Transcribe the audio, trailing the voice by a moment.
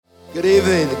Good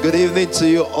evening. Good evening to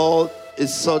you all.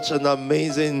 It's such an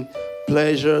amazing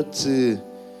pleasure to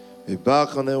be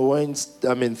back on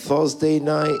a Thursday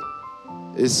night.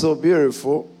 It's so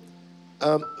beautiful.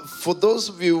 For those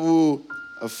of you who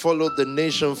follow the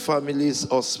Nxtion families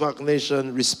or Smack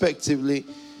Nation respectively,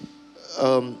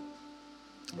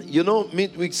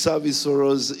 midweek service for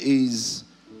us is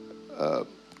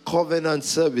covenant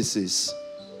services.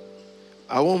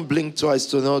 I won't blink twice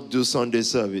to not do Sunday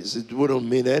service. It wouldn't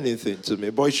mean anything to me,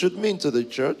 but it should mean to the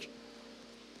church.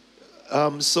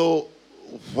 So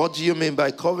what do you mean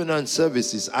by covenant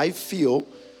services? I feel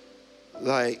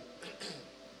like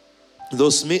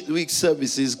those midweek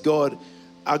services, God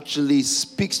actually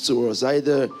speaks to us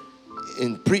either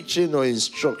in preaching or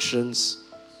instructions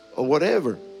or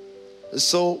whatever.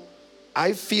 So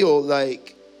I feel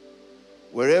like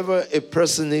wherever a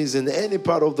person is in any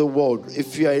part of the world,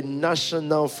 if you are a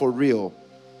national for real,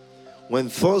 when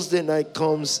Thursday night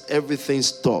comes, everything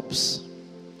stops.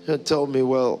 You tell me,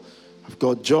 well, I've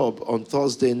got a job on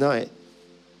Thursday night.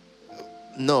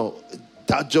 No,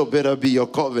 that job better be your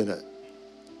covenant.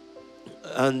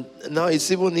 And now it's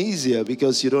even easier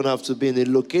because you don't have to be in a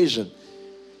location.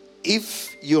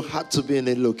 If you had to be in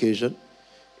a location,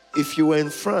 if you were in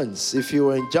France, if you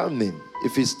were in Germany,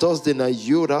 if it's Thursday night,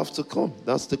 you would have to come.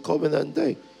 That's the covenant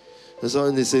day. That's why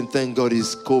they say, thank God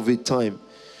it's COVID time.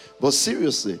 But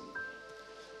seriously,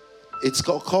 it's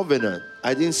called covenant.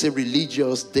 I didn't say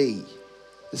religious day.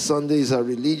 Sunday is a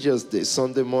religious day.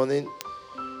 Sunday morning,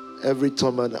 every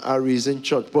Tom and Harry is in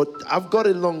church. But I've got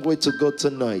a long way to go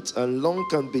tonight. And long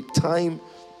can be time,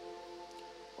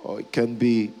 or it can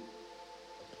be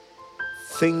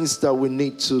things that we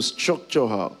need to structure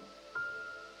out.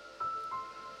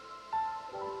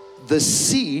 The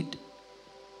seed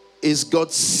is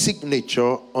God's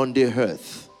signature on the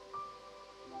earth.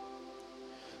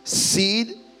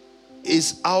 Seed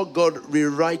is how God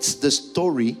rewrites the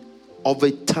story of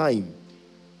a time.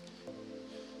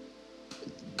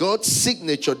 God's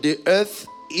signature, the earth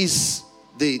is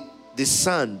the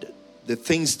sand, the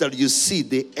things that you see,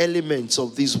 the elements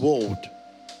of this world.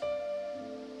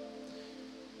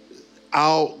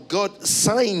 How God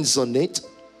signs on it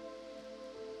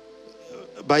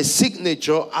by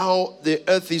signature, how the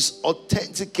earth is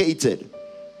authenticated,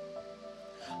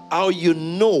 how you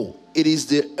know it is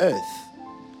the earth,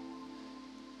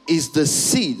 is the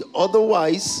seed.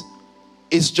 Otherwise,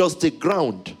 it's just the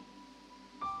ground.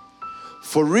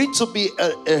 For it to be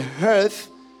a earth,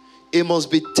 it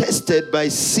must be tested by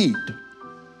seed.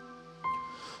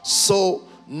 So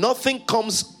nothing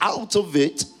comes out of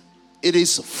it. It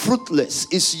is fruitless.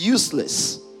 It's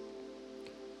useless.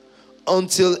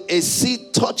 Until a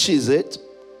seed touches it,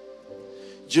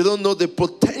 you don't know the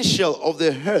potential of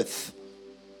the earth.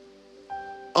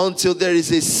 Until there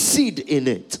is a seed in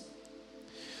it,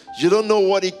 you don't know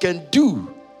what it can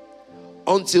do.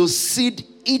 Until seed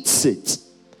eats it.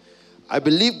 I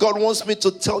believe God wants me to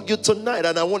tell you tonight,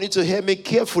 and I want you to hear me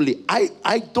carefully.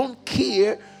 I don't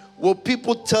care what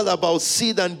people tell about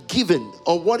seed and giving,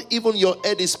 or what even your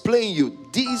head is playing you.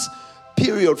 This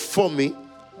period for me,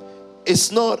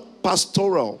 it's not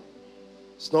pastoral.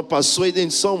 It's not persuading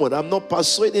someone. I'm not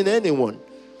persuading anyone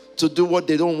to do what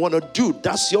they don't want to do.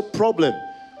 That's your problem.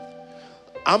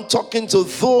 I'm talking to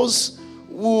those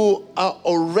who are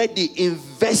already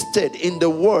invested in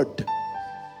the word.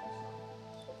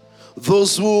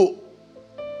 Those whose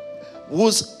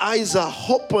eyes are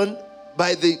open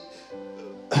by the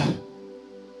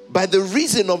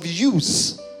reason of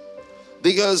use.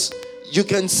 Because you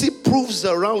can see proofs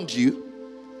around you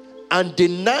and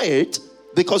deny it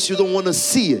because you don't want to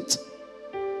see it.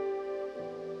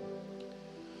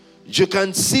 You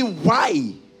can see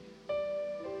why.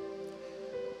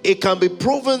 It can be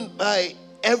proven by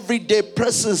everyday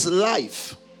person's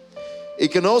life.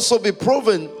 It can also be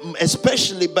proven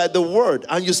especially by the word,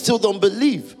 and you still don't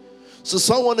believe. So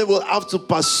someone will have to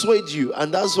persuade you,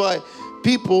 and that's why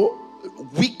people,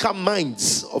 weaker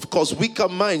minds, of course, weaker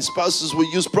minds, pastors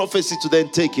will use prophecy to then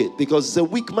take it because it's a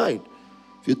weak mind.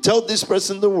 If you tell this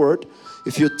person the word,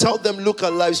 if you tell them, look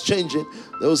at life's changing,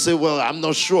 they will say, well, I'm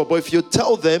not sure. But if you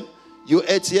tell them, you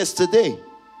ate yesterday.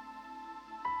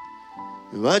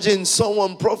 Imagine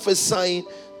someone prophesying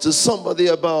to somebody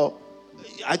about,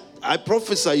 I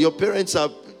prophesy your parents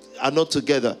are not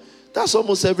together. That's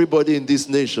almost everybody in this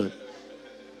nation.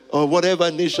 Or whatever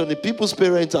nation, the people's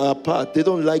parents are apart. They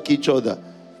don't like each other.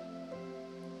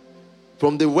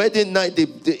 From the wedding night,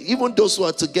 even those who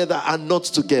are together are not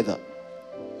together.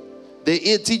 They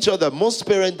hate each other. Most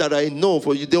parents that I know,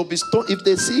 for you, they'll be stoned. If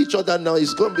they see each other now,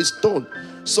 it's going to be stoned.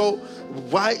 So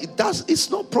why? It's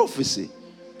not prophecy.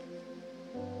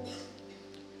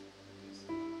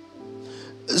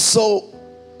 So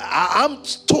I'm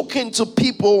talking to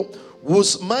people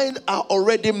whose mind are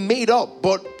already made up,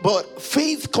 but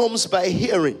faith comes by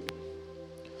hearing.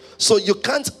 So you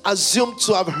can't assume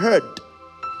to have heard.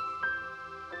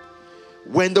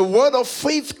 When the word of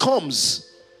faith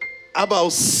comes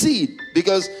about seed,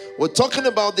 because we're talking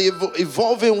about the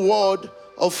evolving world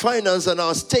of finance and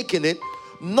our stake in it,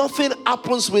 nothing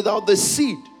happens without the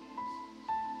seed.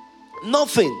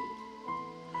 Nothing.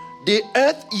 The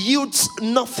earth yields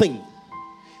nothing.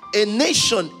 A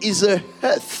nation is a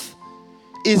earth.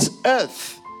 Is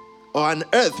earth. Or an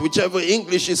earth, whichever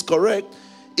English is correct,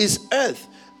 is earth.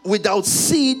 Without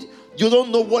seed, you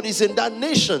don't know what is in that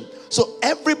nation. So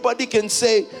everybody can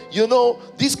say,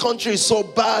 this country is so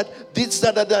bad, this,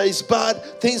 that is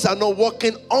bad, things are not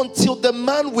working, until the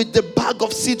man with the bag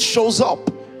of seed shows up.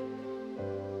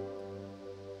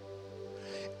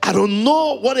 I don't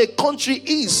know what a country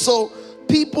is. So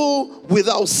people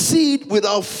without seed,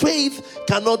 without faith,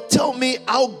 cannot tell me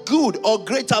how good or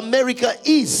great America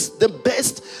is. The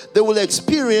best they will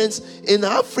experience in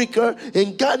Africa,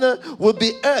 in Ghana, will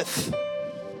be earth.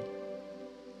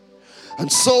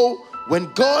 And so,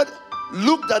 when God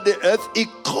looked at the earth, he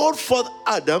called forth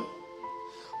Adam,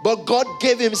 but God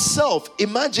gave himself.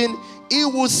 Imagine he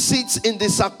who sits in the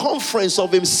circumference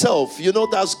of himself.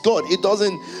 That's God. He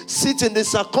doesn't sit in the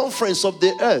circumference of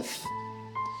the earth.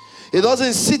 He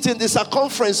doesn't sit in the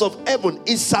circumference of heaven.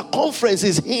 His circumference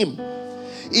is him.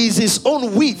 Is his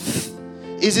own width.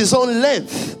 Is his own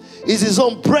length. Is his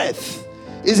own breadth.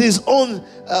 Is his own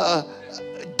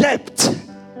depth.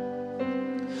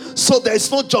 So there is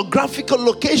no geographical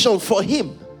location for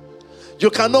him. You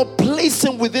cannot place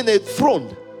him within a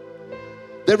throne.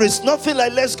 There is nothing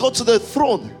like, let's go to the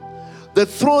throne. The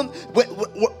throne,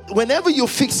 whenever you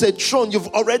fix a throne, you've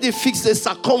already fixed the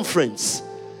circumference.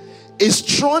 His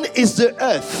throne is the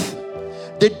earth.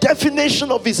 The definition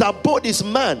of his abode is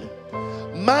man.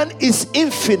 Man is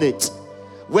infinite.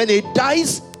 When he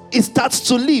dies, he starts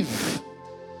to live.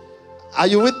 Are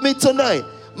you with me tonight?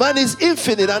 Man is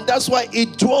infinite, and that's why he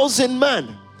dwells in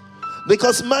man.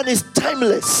 Because man is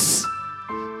timeless.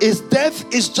 His death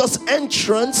is just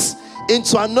entrance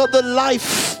into another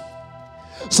life.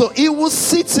 So he who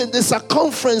sits in the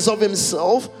circumference of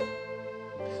himself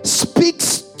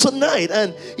speaks tonight.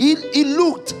 And he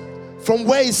looked from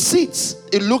where he sits.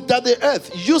 He looked at the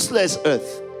earth, useless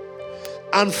earth.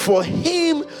 And for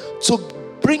him to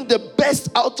bring the best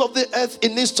out of the earth, he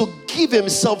needs to give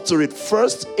himself to it.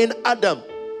 First, in Adam.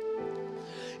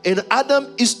 In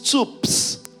Adam is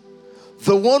Tubes,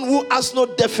 the one who has no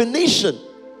definition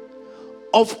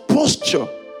of posture.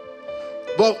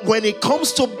 But when it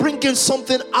comes to bringing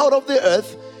something out of the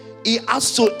earth, he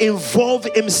has to involve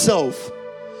himself.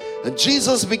 And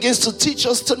Jesus begins to teach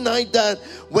us tonight that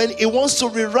when he wants to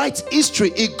rewrite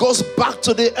history, he goes back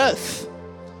to the earth.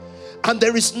 And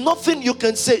there is nothing you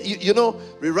can say.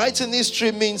 Rewriting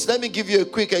history means, let me give you a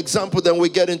quick example, then we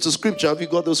get into scripture. Have you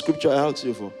got the scripture I asked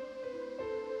you for?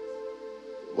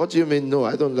 What do you mean no?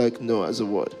 I don't like no as a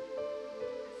word.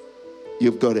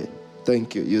 You've got it.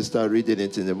 Thank you. You start reading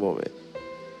it in a moment.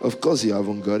 Of course you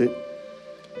haven't got it.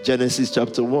 Genesis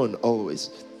chapter 1, always.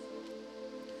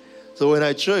 So when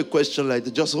I throw a question like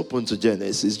that, just open to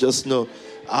Genesis. Just know,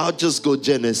 I'll just go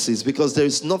Genesis, because there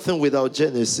is nothing without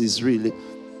Genesis, really.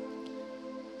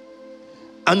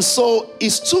 And so it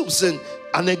stoops in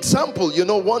an example.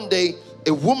 One day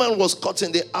a woman was caught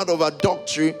in the act of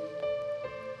adultery.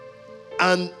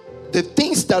 And the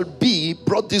things that be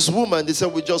brought this woman. They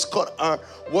said, we just caught her.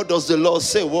 What does the Lord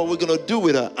say? What are we going to do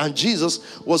with her? And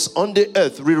Jesus was on the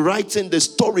earth rewriting the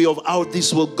story of how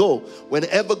this will go.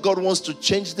 Whenever God wants to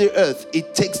change the earth,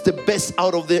 it takes the best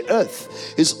out of the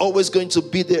earth. It's always going to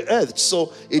be the earth.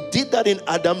 So it did that in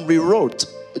Adam, rewrote.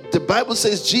 The Bible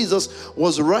says Jesus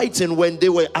was writing when they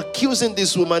were accusing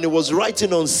this woman. He was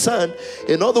writing on sand.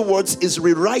 In other words, is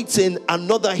rewriting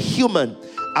another human,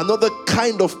 another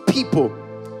kind of people.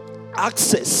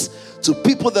 Access to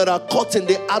people that are caught in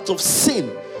the act of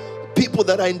sin, people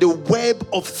that are in the web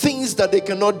of things that they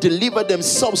cannot deliver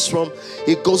themselves from.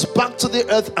 It goes back to the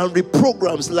earth and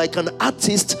reprograms, like an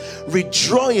artist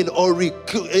redrawing or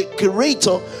a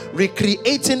curator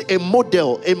recreating a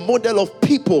model of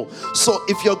people. So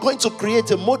if you're going to create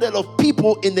a model of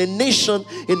people in a nation,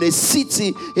 in a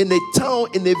city, in a town,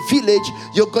 in a village,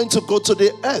 you're going to go to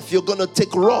the earth. You're going to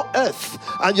take raw earth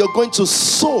and you're going to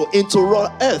sow into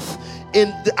raw earth.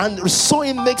 And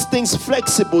sowing makes things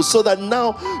flexible so that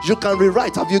now you can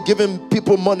rewrite. Have you given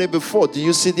people money before? Do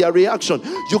you see their reaction?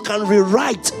 You can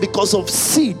rewrite because of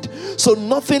seed. So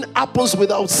nothing happens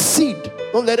without seed.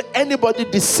 Don't let anybody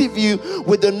deceive you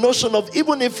with the notion of,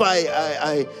 even if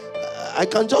I I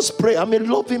can just pray. I'm a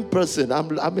loving person. I'm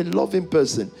a loving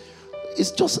person. It's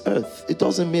just earth. It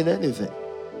doesn't mean anything.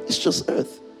 It's just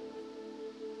earth.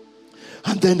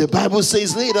 And then the Bible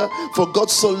says later, for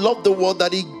God so loved the world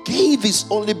that he gave his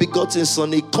only begotten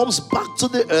son. He comes back to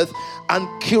the earth and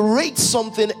curates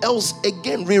something else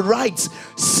again, rewrites.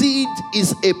 Seed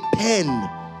is a pen.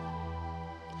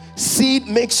 Seed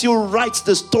makes you write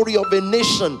the story of a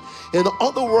nation. In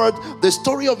other words, the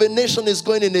story of a nation is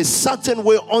going in a certain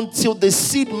way until the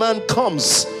seed man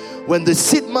comes. When the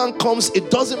seed man comes, it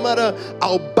doesn't matter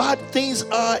how bad things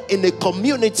are in a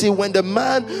community. When the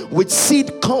man with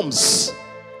seed comes,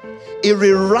 he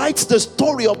rewrites the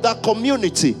story of that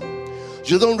community.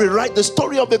 You don't rewrite the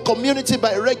story of a community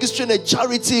by registering a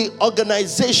charity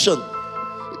organization.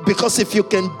 Because if you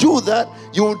can do that,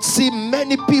 you would see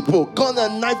many people gun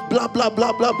and knife, blah, blah,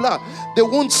 blah, blah, blah. They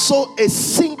won't sow a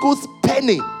single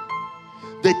penny.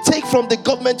 They take from the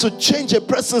government to change a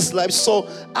person's life. So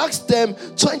ask them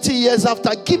 20 years after,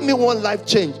 give me one life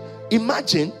change.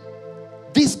 Imagine,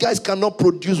 these guys cannot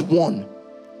produce one.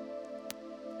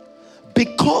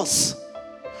 Because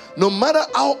no matter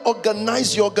how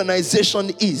organized your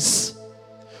organization is,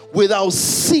 without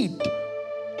seed,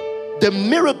 the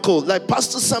miracle, like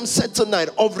Pastor Sam said tonight,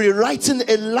 of rewriting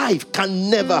a life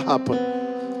can never happen.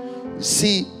 You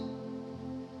see,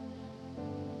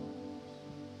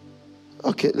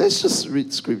 okay, let's just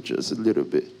read scriptures a little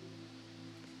bit.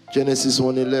 Genesis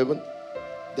 1:11.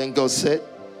 Then God said,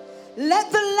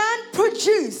 let the land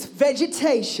produce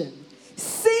vegetation,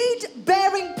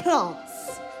 seed-bearing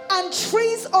plants, and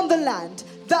trees on the land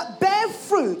that bear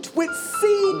fruit with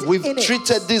seed in it. We've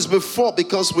treated this before,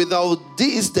 because without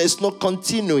this, there's no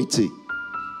continuity.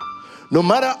 No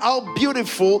matter how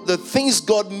beautiful the things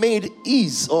God made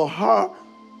is or are,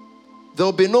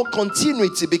 there'll be no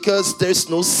continuity because there's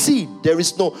no seed. There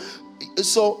is no...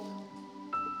 So,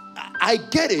 I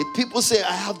get it. People say,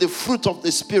 I have the fruit of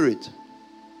the Spirit.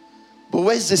 But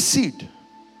where's the seed?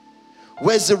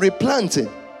 Where's the replanting?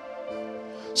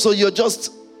 So you're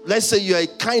just... Let's say you're a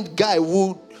kind guy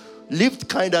who lived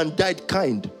kind and died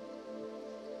kind,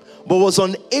 but was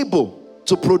unable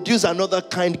to produce another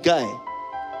kind guy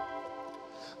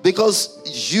because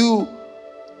you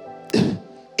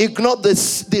ignored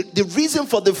the reason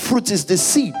for the fruit is the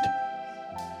seed.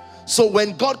 So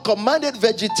when God commanded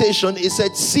vegetation, he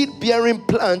said seed-bearing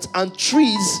plants and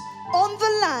trees on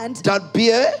the land that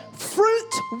bear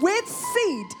fruit with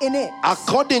seed in it,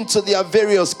 according to their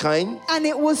various kind. And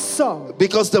it was so.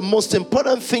 Because the most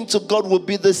important thing to God will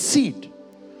be the seed.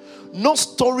 No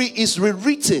story is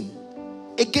rewritten.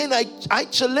 Again, I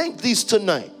challenge this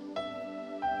tonight.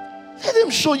 Let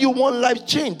him show you one life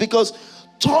change, because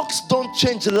talks don't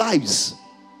change lives.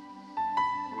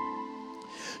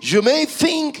 You may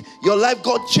think your life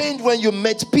got changed when you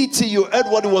met PT, you heard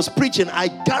what he was preaching. I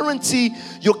guarantee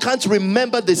you can't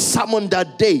remember the sermon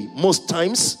that day most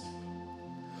times.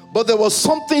 But there was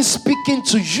something speaking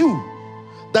to you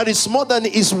that is more than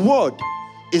his word.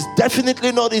 It's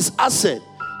definitely not his asset.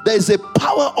 There is a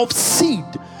power of seed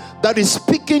that is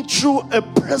speaking through a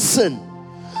person.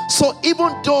 So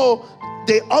even though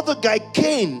the other guy,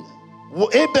 Cain,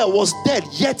 Abel was dead,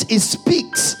 yet he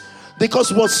speaks.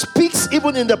 Because what speaks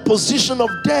even in the position of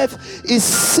death is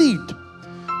seed.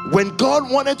 When God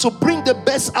wanted to bring the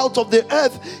best out of the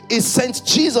earth, he sent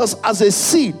Jesus as a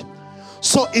seed.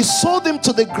 So he sowed him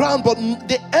to the ground, but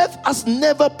the earth has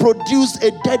never produced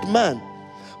a dead man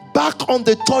back on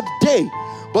the third day.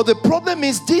 But the problem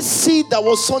is this seed that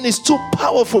was sown is too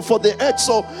powerful for the earth.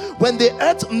 So when the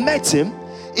earth met him,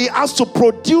 he has to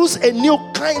produce a new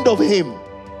kind of him.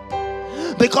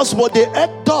 Because what the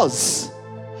earth does,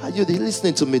 are you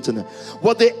listening to me tonight?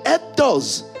 What the earth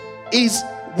does is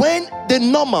when the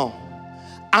normal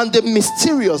and the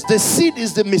mysterious, the seed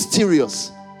is the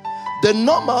mysterious. The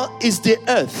normal is the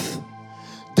earth.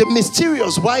 The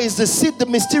mysterious, why is the seed the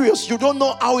mysterious? You don't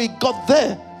know how it got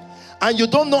there. And you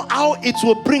don't know how it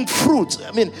will bring fruit.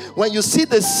 I mean, when you see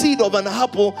the seed of an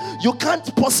apple, you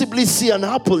can't possibly see an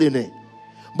apple in it.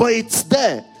 But it's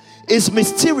there. It's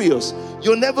mysterious.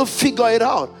 You'll never figure it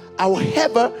out.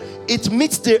 However, it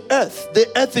meets the earth. The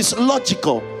earth is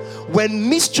logical. When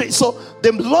mystery, so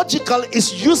the logical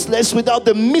is useless without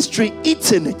the mystery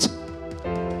eating it.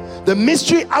 The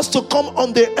mystery has to come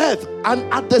on the earth, and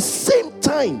at the same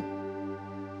time,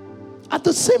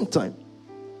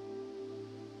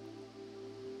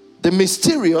 the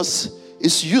mysterious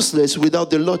is useless without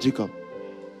the logical.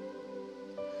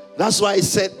 That's why I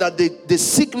said that the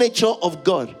signature of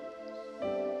God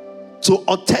to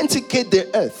authenticate the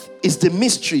earth is the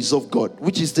mysteries of God,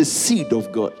 which is the seed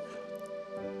of God.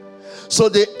 So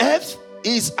the earth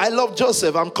is, I love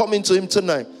Joseph, I'm coming to him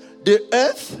tonight. The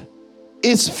earth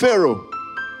is Pharaoh.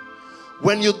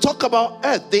 When you talk about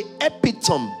earth, the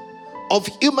epitome of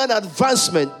human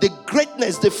advancement, the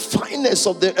greatness, the fineness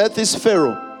of the earth is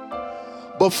Pharaoh.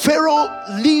 But Pharaoh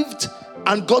lived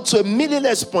and got to a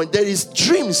meaningless point. There is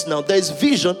dreams now, there is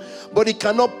vision, but he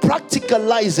cannot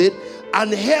practicalize it.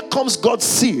 And here comes God's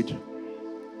seed.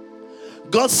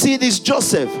 God's seed is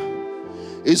Joseph.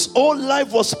 His whole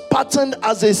life was patterned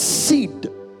as a seed.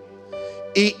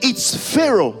 He eats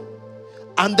Pharaoh.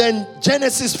 And then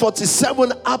Genesis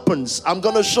 47 happens. I'm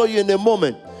going to show you in a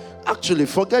moment. Actually,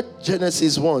 forget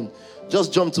Genesis 1.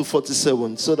 Just jump to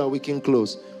 47 so that we can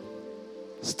close.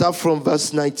 Start from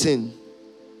verse 19.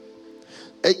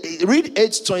 Read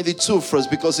 8:22 first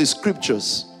because it's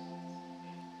scriptures.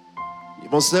 You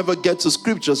must never get to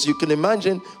scriptures. You can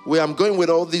imagine where I'm going with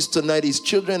all this tonight is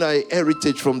children are a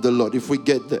heritage from the Lord if we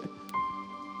get there.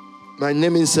 My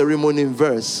naming ceremony in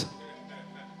verse.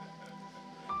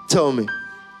 Tell me.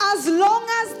 As long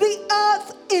as the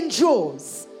earth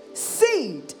endures,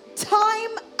 seed,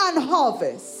 time and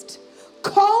harvest,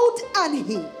 cold and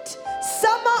heat,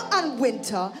 summer and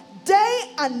winter,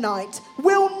 day and night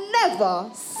will never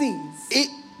cease.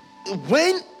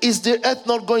 When is the earth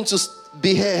not going to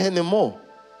be here anymore?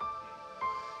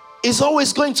 It's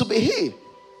always going to be here.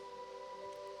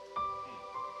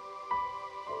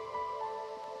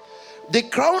 The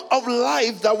crown of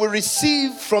life that we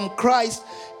receive from Christ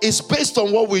is based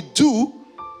on what we do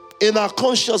in our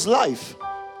conscious life.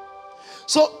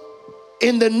 So,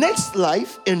 in the next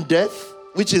life, in death,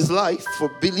 which is life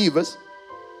for believers,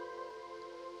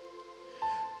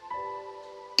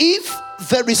 if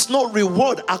there is no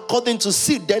reward according to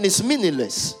seed, then it's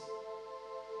meaningless.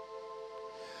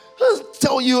 I'll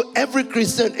tell you, every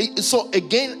Christian. So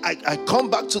again, I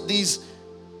come back to this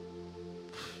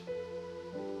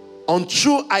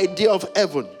untrue idea of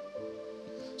heaven.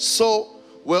 So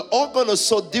we're all going to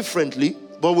sow differently,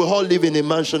 but we all live in a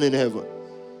mansion in heaven.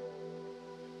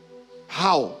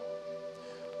 How?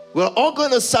 We're all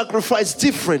going to sacrifice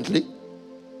differently,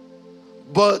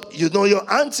 but you know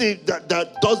your auntie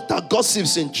that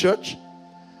gossips in church,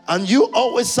 and you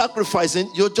always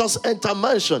sacrificing, you just enter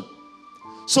mansion.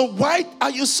 So why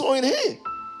are you sowing here?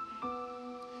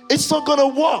 It's not going to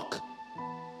work.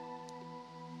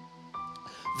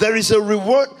 There is a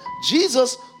reward.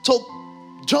 Jesus told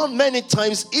John many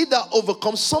times, he that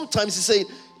overcomes, sometimes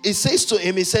he says to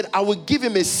him, he said, I will give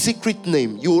him a secret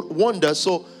name. You would wonder,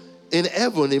 so in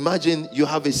heaven, imagine you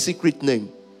have a secret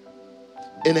name.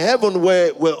 In heaven,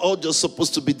 where we're all just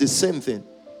supposed to be the same thing.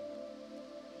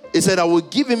 He said, I will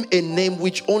give him a name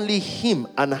which only him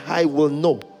and I will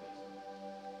know.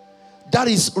 That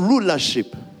is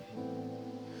rulership.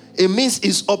 It means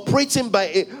he's operating by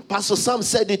a, Pastor Sam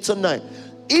said it tonight.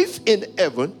 If in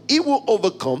heaven, he who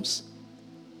overcomes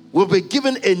will be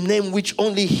given a name which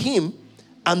only him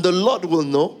and the Lord will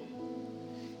know,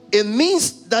 it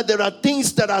means that there are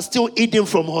things that are still hidden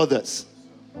from others.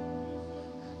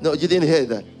 No, you didn't hear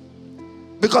that.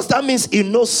 Because that means he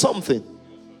knows something.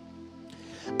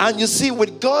 And you see,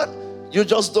 with God, you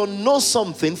just don't know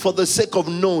something for the sake of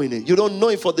knowing it. You don't know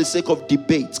it for the sake of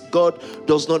debate. God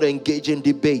does not engage in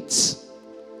debates.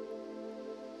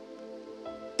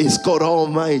 It's God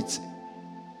Almighty.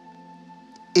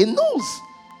 He knows.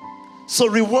 So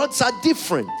rewards are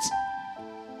different.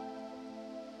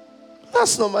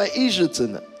 That's not my issue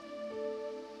tonight.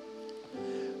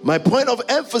 My point of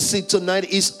emphasis tonight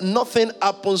is nothing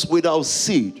happens without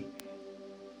seed.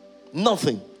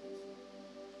 Nothing.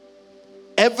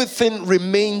 Everything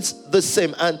remains the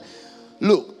same. And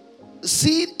look,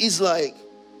 seed is like,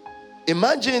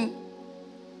 imagine,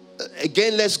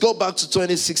 again, let's go back to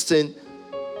 2016.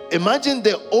 Imagine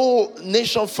the whole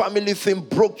Nxtion family thing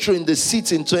broke through in the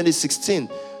city in 2016.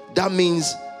 That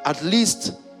means at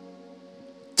least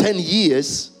 10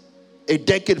 years, a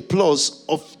decade plus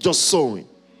of just sowing.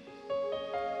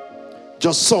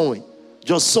 Just sowing,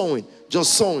 just sowing,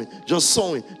 just sowing, just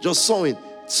sowing, just sowing.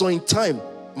 Sowing time,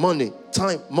 money,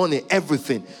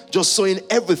 everything. Just sowing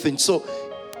everything. So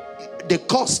the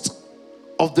cost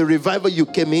of the revival you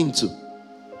came into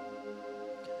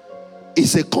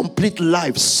is a complete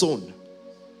life sown.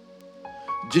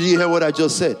 Did you hear what I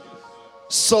just said?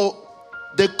 So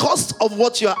the cost of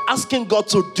what you're asking God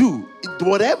to do,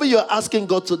 whatever you're asking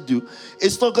God to do,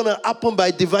 it's not going to happen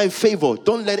by divine favor.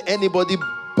 Don't let anybody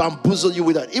bamboozle you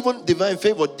with that. Even divine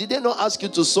favor, did they not ask you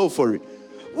to sow for it?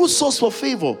 Who sows for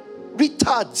favor?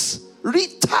 Retards.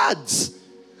 Retards.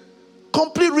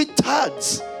 Complete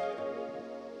retards.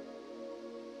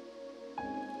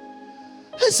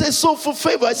 I said, sow for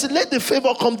favor. I said, let the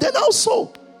favor come, then I'll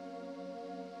sow.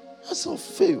 I sow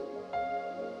favor.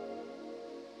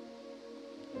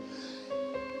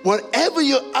 Whatever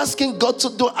you're asking God to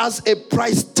do has a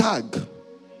price tag.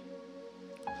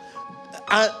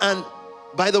 And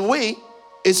by the way,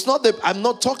 it's not that I'm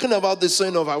not talking about the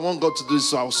saying of I want God to do this,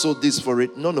 so I'll sow this for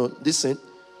it. No, listen.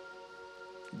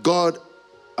 God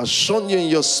has shown you in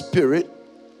your spirit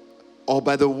or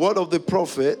by the word of the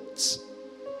prophets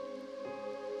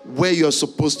where you're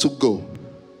supposed to go.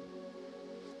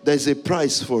 There's a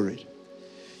price for it.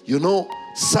 You know,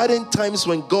 certain times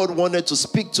when God wanted to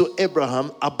speak to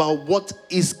Abraham about what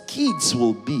his kids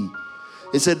will be,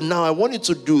 he said, now I want you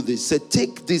to do this. He said,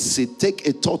 take this seed, take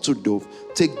a turtle dove,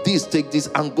 take this,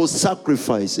 and go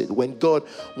sacrifice it. When God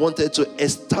wanted to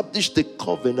establish the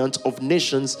covenant of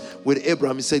nations with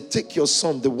Abraham, he said, take your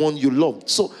son, the one you loved.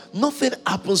 So nothing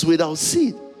happens without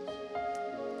seed.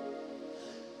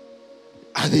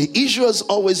 And the issue has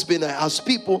always been, I ask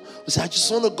people who say, I just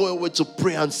want to go away to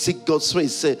pray and seek God's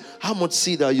face. Say, how much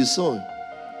seed are you sowing?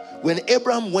 When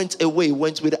Abraham went away, he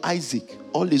went with Isaac.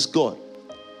 All is God.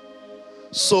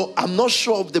 So I'm not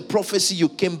sure of the prophecy you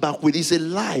came back with. It's a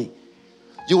lie.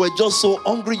 You were just so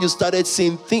hungry, you started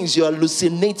seeing things. You're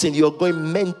hallucinating. You're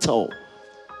going mental.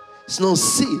 It's no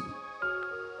seed.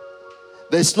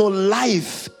 There's no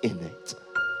life in it.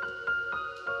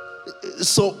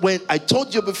 So when I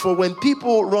told you before, when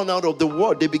people run out of the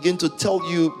word, they begin to tell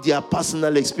you their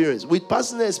personal experience. With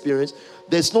personal experience,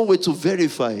 there's no way to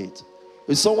verify it.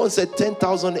 If someone said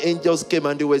 10,000 angels came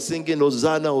and they were singing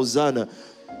Hosanna, Hosanna,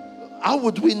 how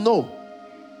would we know?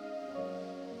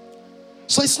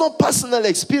 So it's not personal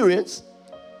experience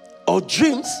or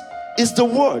dreams, it's the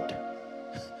word.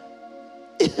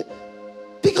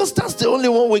 Because that's the only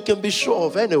one we can be sure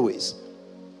of anyways.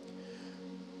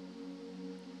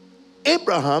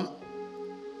 Abraham,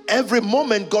 every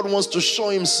moment God wants to show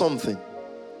him something.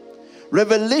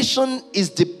 Revelation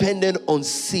is dependent on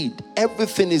seed.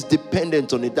 Everything is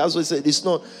dependent on it. That's why I said it's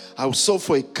not, I'll sow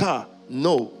for a car.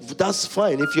 No, that's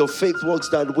fine. If your faith works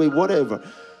that way, whatever.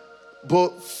 But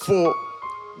for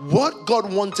what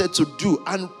God wanted to do,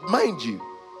 and mind you,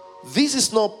 this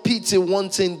is not Peter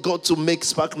wanting God to make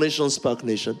Spark Nation Spark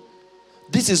Nation.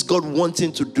 This is God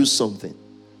wanting to do something.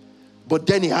 But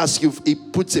then he asks you, he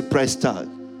puts a price tag.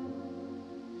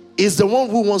 He's the one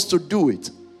who wants to do it.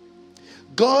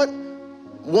 God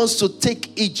wants to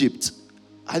take Egypt.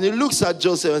 And he looks at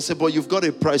Joseph and says, but you've got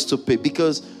a price to pay.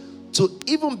 Because to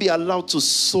even be allowed to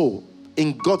sow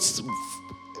in God's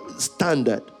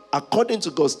standard, according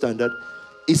to God's standard,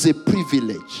 is a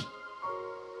privilege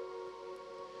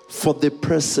for the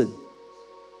person,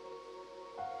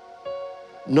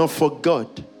 not for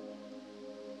God.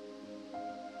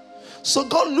 So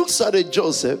God looks at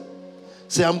Joseph,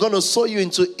 say, I'm going to sow you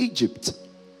into Egypt.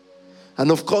 And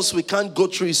of course, we can't go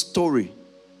through his story.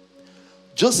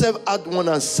 Joseph had one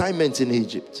assignment in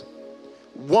Egypt.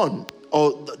 One,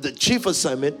 or the chief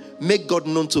assignment, make God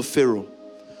known to Pharaoh.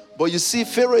 But you see,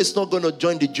 Pharaoh is not going to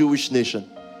join the Jewish nation.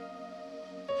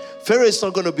 Pharaoh is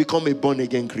not going to become a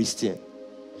born-again Christian.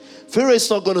 Pharaoh is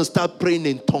not going to start praying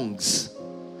in tongues.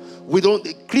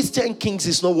 Christian kings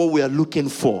is not what we are looking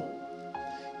for.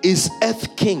 It's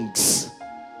earth kings.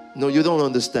 No, you don't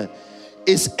understand.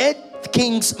 It's earth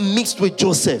kings mixed with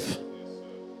Joseph.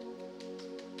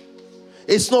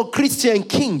 It's not Christian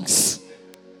kings.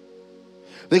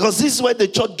 Because this is where the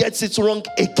church gets it wrong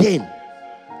again.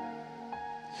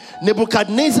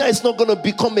 Nebuchadnezzar is not going to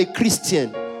become a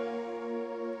Christian.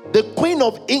 The Queen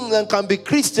of England can be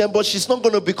Christian, but she's not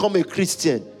going to become a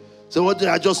Christian. So what did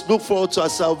I just look forward to her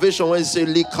salvation when you say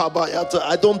Likaba?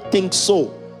 I don't think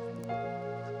so.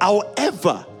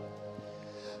 However,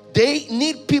 they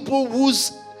need people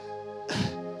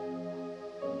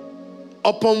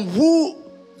upon who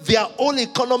their own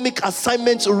economic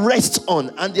assignments rest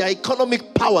on and their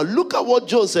economic power. Look at what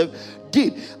Joseph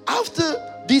did. After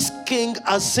this king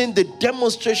has seen the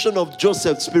demonstration of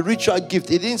Joseph's spiritual gift,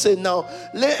 he didn't say, now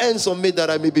lay hands on me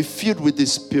that I may be filled with the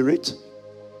Spirit.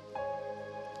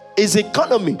 His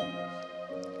economy.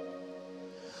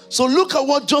 So look at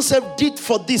what Joseph did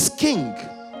for this king.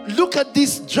 Look at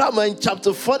this drama in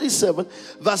chapter 47,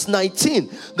 verse 19.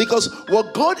 Because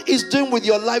what God is doing with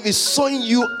your life is sowing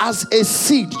you as a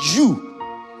seed.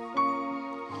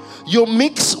 You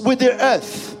mix with the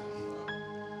earth.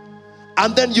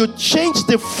 And then you change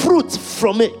the fruit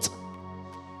from it.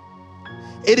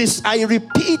 It is, I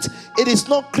repeat, it is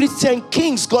not Christian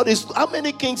kings. God is, how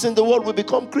many kings in the world will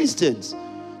become Christians?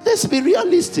 Let's be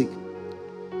realistic.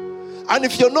 And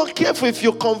if you're not careful, if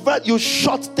you convert, you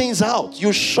shut things out.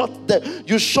 You shut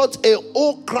a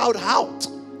whole crowd out.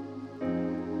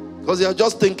 Because you're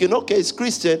just thinking, okay, it's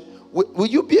Christian. Will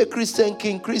you be a Christian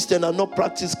king, Christian, and not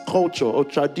practice culture or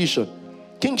tradition?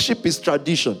 Kingship is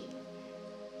tradition.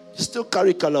 You still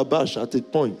carry calabash at a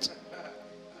point.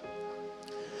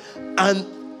 And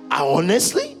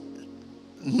honestly,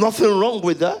 nothing wrong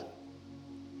with that.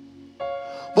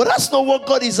 But that's not what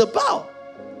God is about.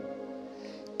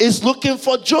 He's looking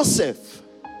for Joseph.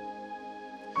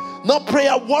 Not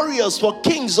prayer warriors for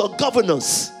kings or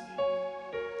governors.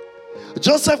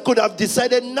 Joseph could have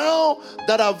decided, now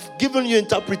that I've given you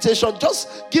interpretation, just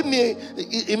give me,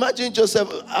 imagine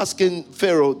Joseph asking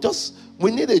Pharaoh, we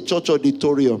need a church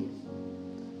auditorium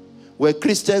where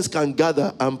Christians can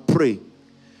gather and pray.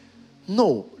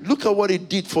 No, look at what he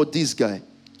did for this guy.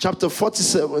 Chapter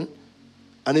 47,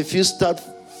 and if you start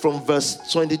from verse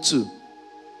 22.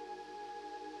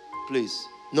 Please.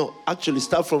 No, actually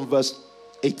start from verse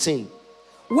 18.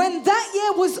 When that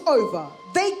year was over,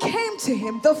 they came to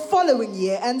him the following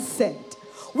year and said,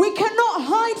 we cannot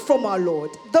hide from our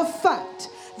Lord the fact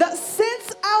that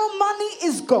since our money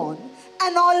is gone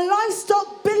and our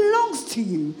livestock belongs to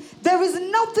you, there is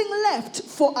nothing left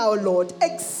for our Lord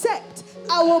except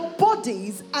our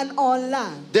bodies and our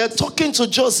land. They're talking to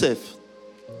Joseph.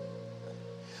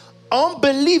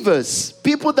 Unbelievers,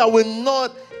 people that will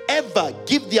not ever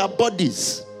give their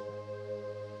bodies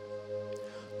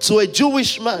to a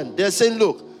Jewish man. They're saying,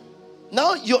 look,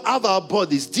 now you have our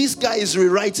bodies. This guy is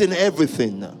rewriting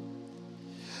everything now.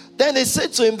 Then they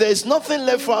said to him, there is nothing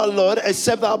left for our Lord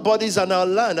except our bodies and our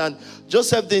land. And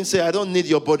Joseph didn't say, I don't need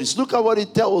your bodies. Look at what he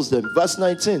tells them. Verse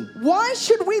 19. Why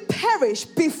should we perish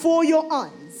before your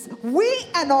eyes, we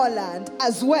and our land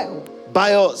as well?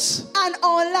 By us. And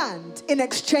our land in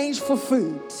exchange for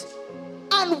food.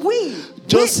 And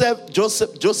Joseph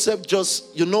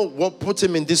just, you know what put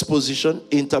him in this position?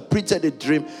 He interpreted a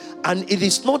dream. And it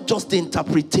is not just the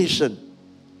interpretation.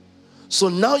 So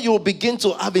now you will begin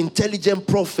to have intelligent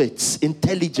prophets.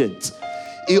 Intelligent.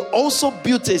 He also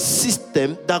built a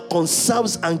system that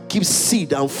conserves and keeps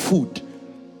seed and food.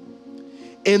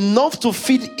 Enough to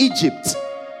feed Egypt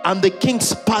and the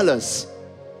king's palace.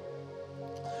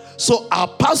 So our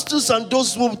pastors and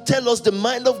those who tell us the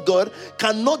mind of God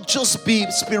cannot just be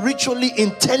spiritually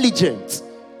intelligent.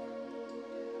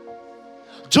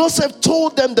 Joseph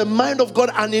told them the mind of God,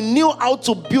 and he knew how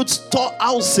to build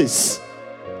storehouses.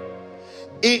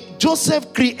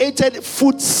 Joseph created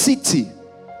food city.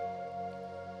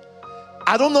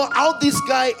 I don't know how this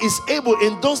guy is able,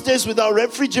 in those days without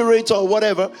refrigerator or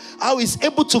whatever, how he's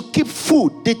able to keep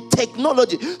food, the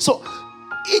technology. So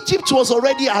Egypt was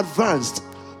already advanced,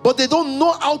 but they don't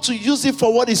know how to use it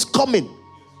for what is coming.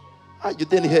 You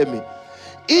didn't hear me.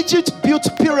 Egypt built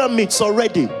pyramids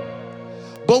already.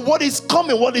 But what is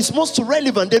coming, what is most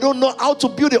relevant, they don't know how to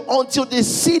build it until the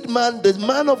seed man, the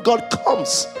man of God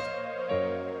comes.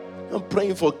 I'm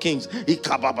praying for kings.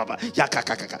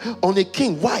 On a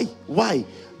king. Why? Why?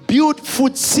 Build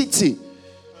food city.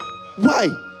 Why?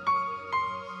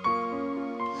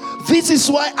 This is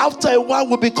why after a while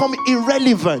we become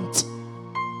irrelevant.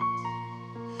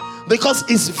 Because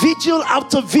it's vigil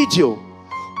after vigil,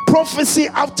 prophecy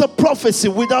after prophecy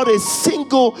without a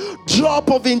single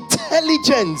drop of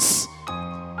intelligence.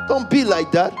 Don't be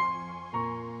like that.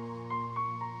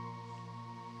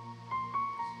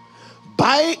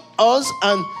 By us.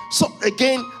 And so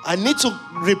again, I need to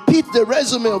repeat the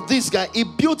resume of this guy. He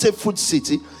built a food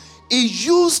city. He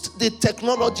used the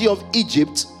technology of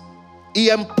Egypt. He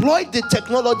employed the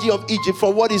technology of Egypt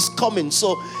for what is coming.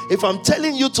 So if I'm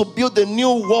telling you to build the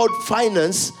new world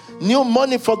finance, new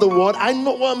money for the world, I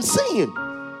know what I'm saying.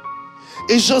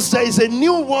 It's just there is a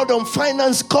new world on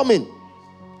finance coming.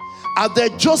 Are there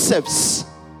Josephs?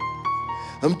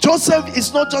 Joseph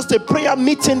is not just a prayer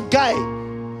meeting guy.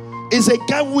 He's a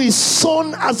guy who is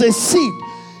sown as a seed.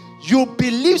 You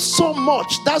believe so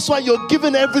much. That's why you're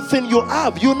giving everything you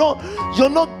have. You're not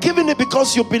giving it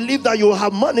because you believe that you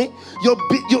have money. You're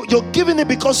giving it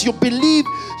because you believe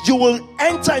you will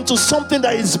enter into something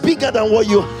that is bigger than what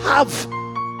you have.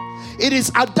 It is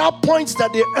at that point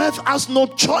that the earth has no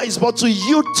choice but to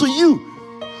yield to you.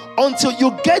 Until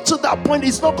you get to that point,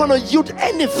 it's not going to yield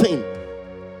anything.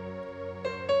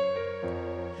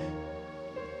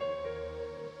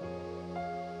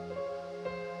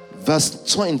 Verse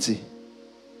 20.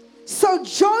 So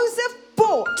Joseph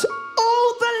bought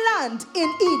all the land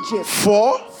in Egypt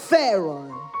for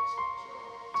Pharaoh.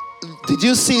 Did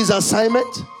you see his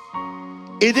assignment?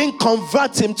 He didn't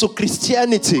convert him to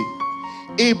Christianity.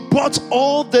 He bought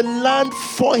all the land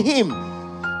for him.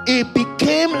 He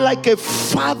became like a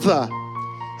father.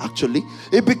 Actually,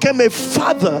 he became a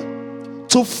father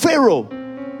to Pharaoh.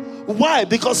 Why?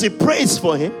 Because he prays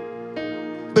for him.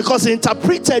 Because he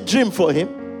interpreted a dream for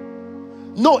him.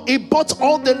 No, he bought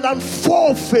all the land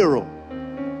for Pharaoh.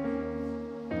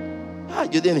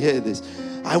 You didn't hear this.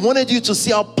 I wanted you to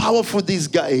see how powerful this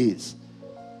guy is.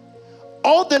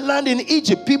 All the land in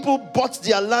Egypt, people bought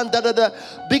their land,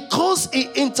 because he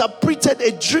interpreted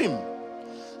a dream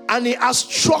and he has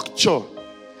structure.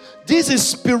 This is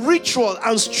spiritual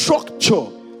and structure.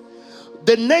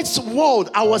 The next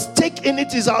world, our stake in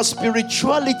it is our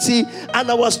spirituality and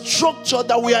our structure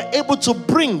that we are able to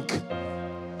bring.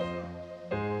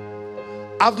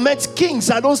 I've met kings.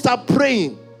 I don't start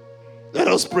praying. Let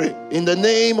us pray in the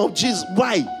name of Jesus.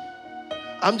 Why?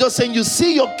 I'm just saying, you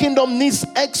see, your kingdom needs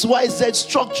XYZ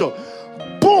structure.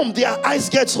 Boom, their eyes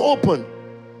gets open.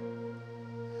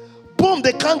 Boom,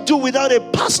 they can't do without a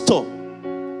pastor.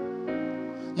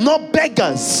 Not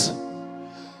beggars.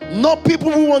 Not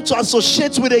people who want to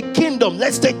associate with a kingdom.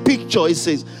 Let's take picture. It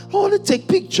says, I want to take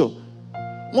picture.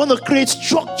 I want to create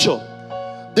structure.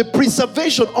 The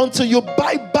preservation until you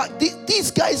buy back.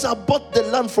 These guys have bought the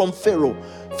land from Pharaoh.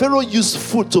 Pharaoh used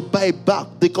food to buy back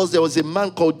because there was a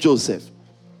man called Joseph.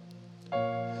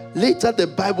 Later, the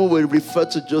Bible will refer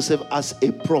to Joseph as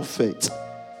a prophet.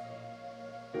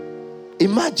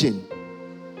 Imagine.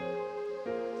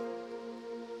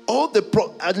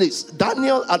 At least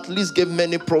Daniel at least gave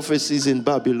many prophecies in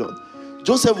Babylon.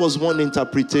 Joseph was one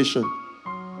interpretation.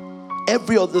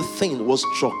 Every other thing was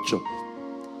structure.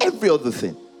 Every other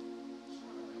thing.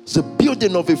 It's the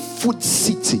building of a food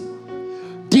city.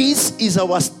 This is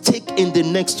our stake in the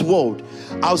next world.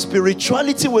 Our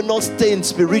spirituality will not stay in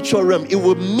spiritual realm. It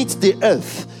will meet the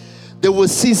earth. They will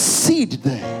see seed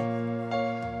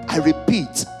there. I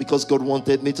repeat, because God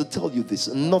wanted me to tell you this.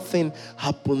 Nothing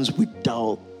happens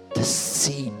without the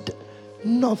seed.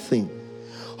 Nothing.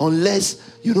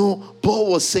 Unless,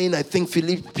 Paul was saying, I think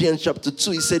Philippians chapter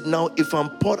 2, he said, now if I'm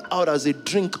poured out as a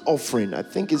drink offering, I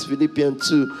think it's Philippians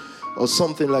 2 or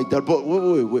something like that. But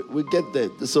wait, we'll get there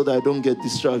so that I don't get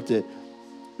distracted.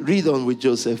 Read on with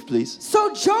Joseph, please. So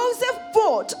Joseph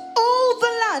bought all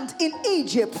the land in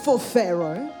Egypt for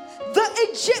Pharaoh. The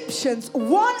Egyptians,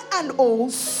 one and all,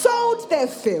 sold their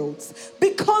fields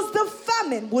because the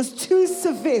famine was too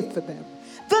severe for them.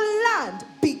 The land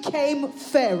became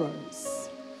Pharaoh's.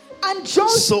 And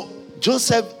So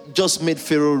Joseph just made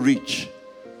Pharaoh rich.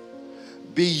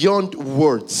 Beyond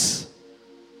words.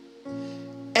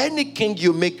 Any king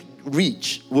you make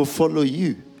rich will follow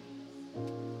you.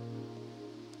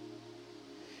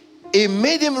 He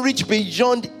made him rich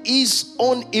beyond his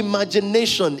own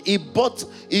imagination. He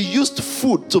used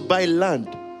food to buy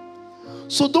land.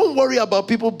 So don't worry about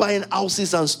people buying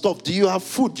houses and stuff. Do you have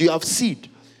food? Do you have seed?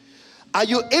 Are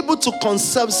you able to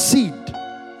conserve seed?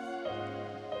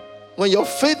 When your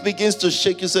faith begins to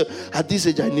shake, you say, at this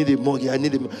age, I need a mortgage,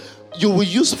 You will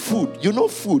use food. You know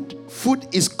food. Food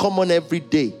is common every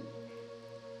day.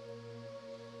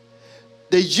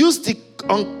 They use the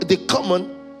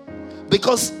common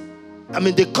because,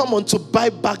 they come on to buy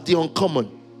back the uncommon.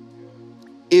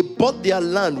 He bought their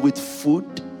land with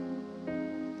food.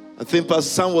 I think Pastor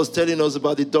Sam was telling us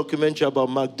about the documentary about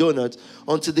McDonald's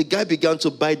until the guy began to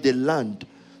buy the land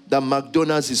that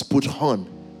McDonald's is put on.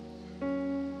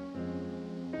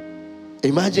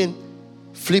 Imagine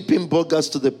flipping burgers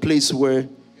to the place where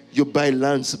you buy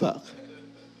lands back.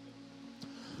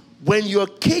 When you're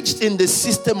caged in the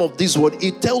system of this world,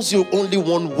 it tells you only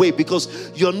one way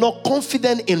because you're not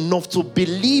confident enough to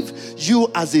believe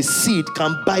you as a seed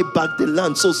can buy back the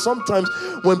land. So sometimes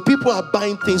when people are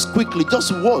buying things quickly,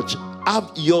 just watch.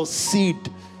 Have your seed.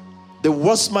 The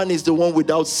worst man is the one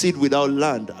without seed, without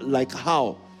land. Like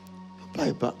how?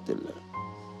 Buy back the land.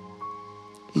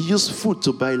 He used food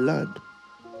to buy land.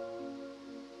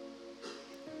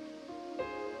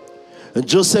 And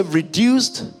Joseph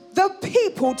reduced the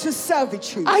people to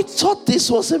servitude. I thought this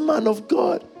was a man of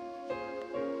God.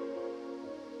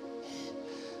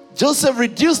 Joseph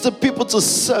reduced the people to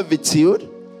servitude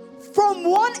from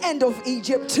one end of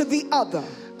Egypt to the other.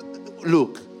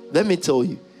 Look, let me tell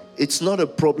you, it's not a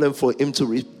problem for him to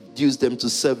reduce them to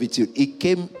servitude. He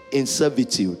came in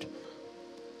servitude.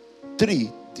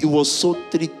 It was sold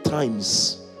 3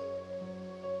 times.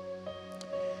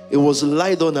 It was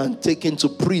lied on and taken to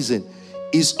prison.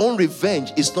 His own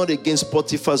revenge is not against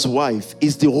Potiphar's wife,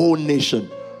 it's the whole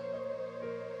nation.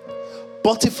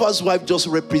 Potiphar's wife just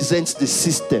represents the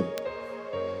system.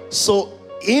 So,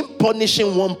 in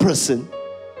punishing one person,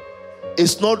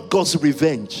 it's not God's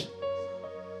revenge.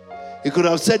 He could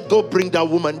have said, go bring that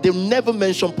woman. They'll never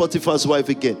mention Potiphar's wife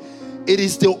again. It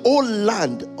is the whole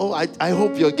land. Oh, I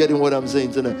hope you're getting what I'm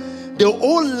saying tonight. The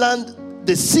whole land,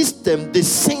 the system, the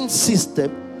same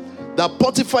system that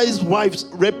Potiphar's wives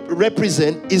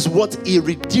represent is what he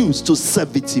reduced to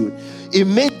servitude. He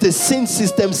made the same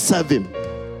system serve him.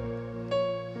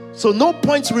 So no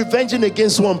point revenging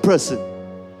against one person.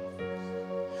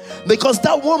 Because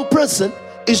that one person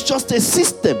is just a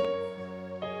system.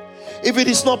 If it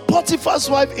is not Potiphar's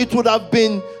wife, it would have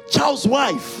been Charles'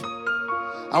 wife.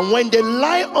 And when they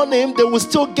lie on him, they will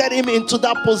still get him into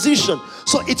that position.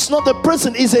 So it's not the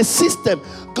person, it's a system.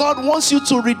 God wants you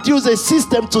to reduce a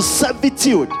system to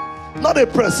servitude, not a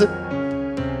person.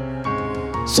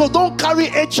 So don't carry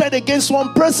hatred against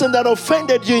one person that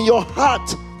offended you in your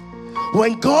heart.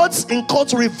 When God's in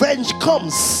court revenge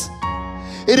comes,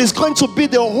 it is going to be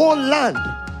the whole land.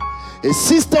 A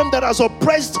system that has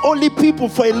oppressed only people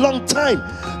for a long time.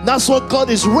 That's what God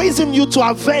is raising you to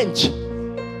avenge.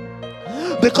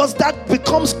 Because that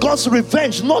becomes God's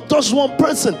revenge, not just one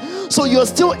person. So you're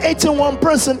still hating one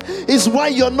person, is why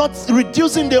you're not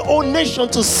reducing the whole nation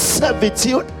to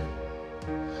servitude.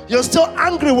 You're still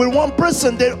angry with one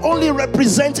person. They only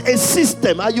represent a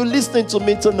system. Are you listening to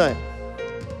me tonight?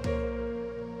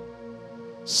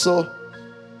 So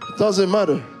it doesn't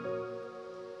matter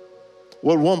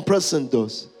what one person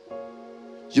does.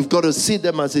 You've got to see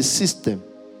them as a system.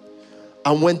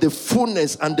 And when the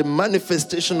fullness and the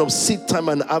manifestation of seed time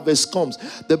and harvest comes,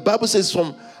 the Bible says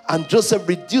and Joseph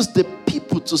reduced the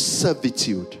people to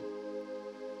servitude.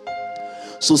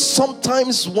 So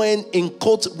sometimes when in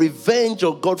quote revenge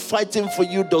or God fighting for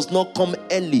you does not come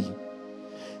early,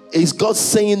 is God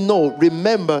saying no.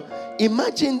 Remember,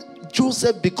 imagine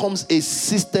Joseph becomes a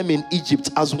system in Egypt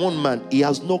as one man. He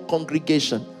has no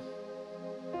congregation.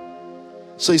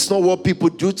 So it's not what people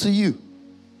do to you.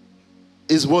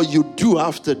 Is what you do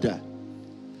after that.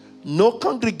 No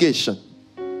congregation,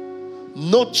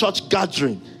 no church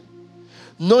gathering,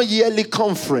 no yearly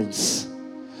conference,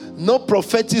 no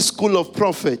prophetic school of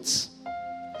prophets,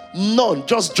 none,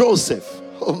 just Joseph.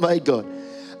 Oh my God.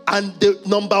 And the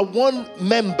number one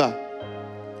member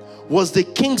was the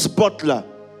king's butler.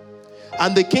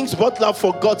 And the king's butler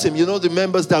forgot him. You know the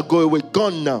members that go away,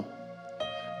 gone now.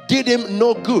 Did him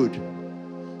no good.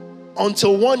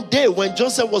 Until one day when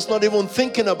Joseph was not even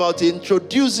thinking about it, he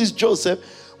introduces Joseph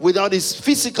without his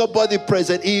physical body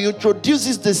present. He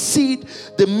introduces the seed,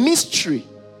 the mystery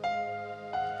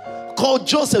called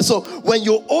Joseph. So when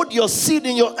you hold your seed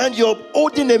in your hand, you're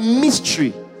holding a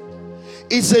mystery.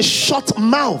 It's a shut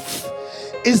mouth.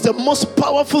 It's the most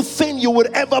powerful thing you would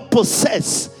ever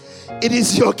possess. It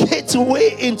is your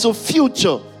gateway into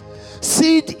future.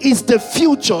 Seed is the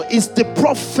future, is the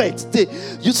prophet.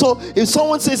 So if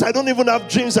someone says, I don't even have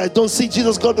dreams, I don't see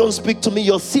Jesus, God don't speak to me,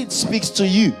 your seed speaks to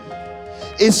you.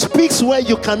 It speaks where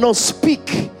you cannot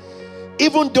speak.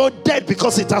 Even though dead,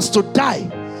 because it has to die.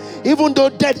 Even though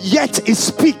dead, yet it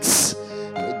speaks.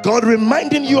 God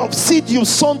reminding you of seed you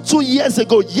sown 2 years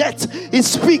ago, yet it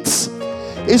speaks.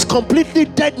 It's completely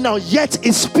dead now, yet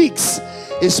it speaks.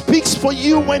 It speaks for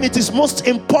you when it is most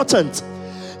important.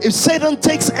 If Satan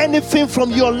takes anything from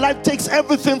your life, takes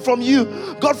everything from you,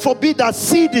 God forbid that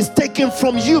seed is taken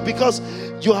from you because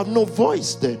you have no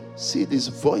voice then. Seed is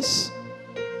voice.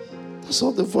 That's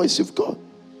all the voice you've got.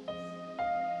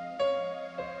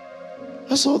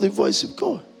 That's all the voice you've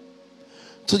got.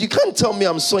 So you can't tell me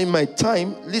I'm sowing my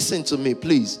time. Listen to me,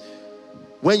 please.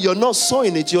 When you're not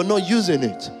sowing it, you're not using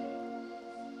it.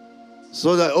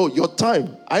 So that, your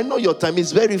time. I know your time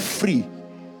is very free.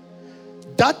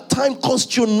 That time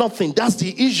costs you nothing. That's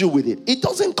the issue with it. It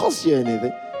doesn't cost you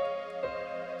anything.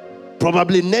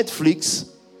 Probably Netflix.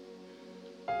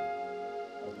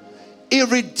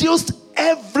 It reduced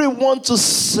everyone to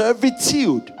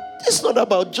servitude. It's not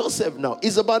about Joseph now.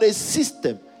 It's about a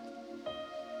system.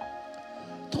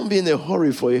 Don't be in a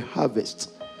hurry for a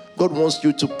harvest. God wants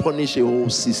you to punish a whole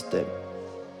system.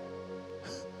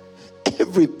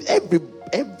 Every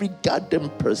goddamn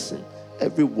person,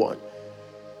 everyone.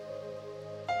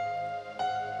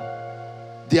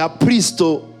 They are priests,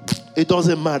 it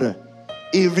doesn't matter.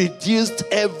 It reduced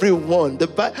everyone.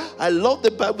 I love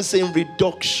the Bible saying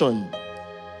reduction.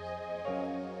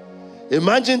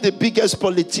 Imagine the biggest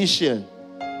politician,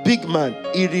 big man,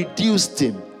 he reduced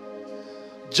him.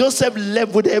 Joseph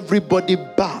leveled everybody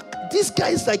back. This guy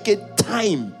is like a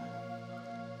time.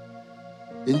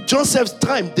 In Joseph's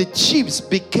time, the chiefs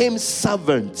became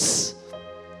servants.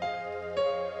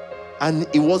 And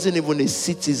he wasn't even a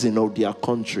citizen of their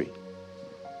country.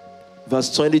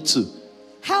 Verse 22.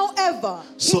 However,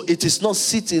 so it is not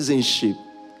citizenship,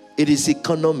 it is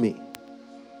economy.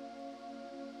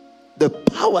 The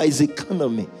power is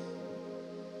economy.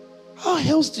 How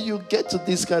else do you get to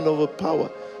this kind of a power?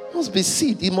 It must be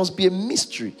seed. It must be a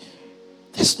mystery.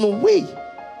 There's no way.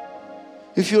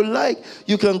 If you like,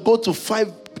 you can go to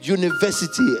 5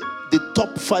 universities, the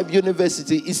top 5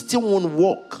 universities, it still won't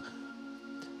work.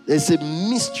 There's a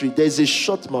mystery. There's a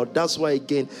short mouth. That's why,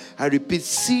 again, I repeat,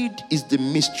 seed is the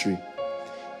mystery.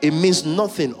 it means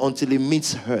nothing until it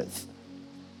meets earth.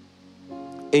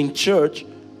 In church,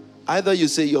 either you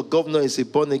say your governor is a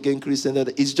born-again Christian,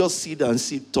 it's just seed and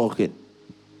seed talking.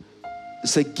 You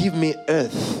say, give me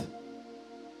earth.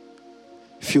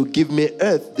 If you give me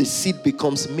earth, the seed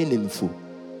becomes meaningful.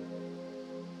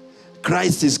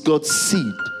 Christ is God's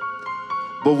seed.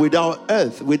 But without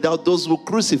earth, without those who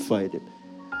crucified him,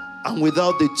 and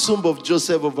without the tomb of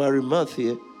Joseph of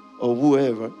Arimathea, or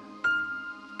whoever,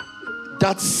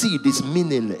 that seed is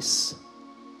meaningless.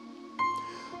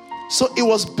 So it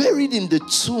was buried in the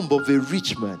tomb of a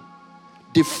rich man,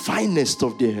 the finest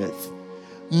of the earth.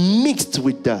 Mixed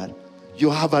with that, you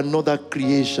have another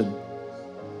creation.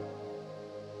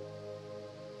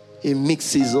 It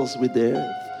mixes us with the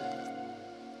earth.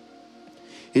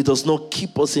 It does not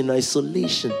keep us in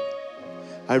isolation.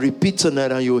 I repeat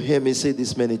tonight, and you'll hear me say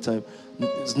this many times,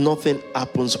 nothing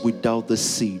happens without the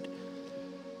seed.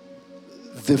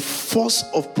 The force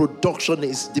of production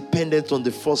is dependent on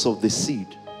the force of the seed.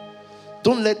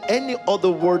 Don't let any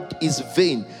other word is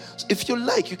vain. If you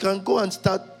like, you can go and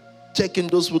start checking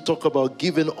those who talk about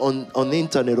giving on the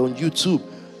internet, on YouTube.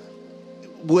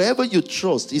 Whoever you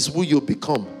trust is who you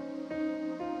become.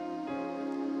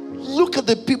 Look at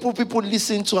the people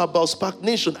listen to about Spark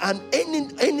Nation, and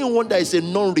anyone that is a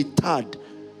non-retard,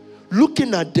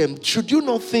 looking at them, should you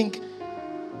not think,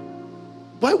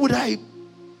 why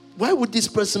would this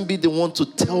person be the one to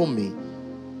tell me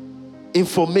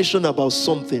information about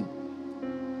something?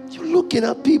 You're looking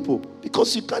at people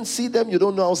because you can't see them. You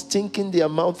don't know how stinking their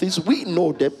mouth is. We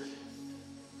know them.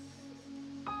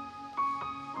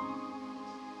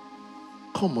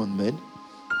 Come on, man.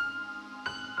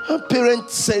 Her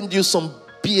parents send you some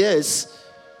BS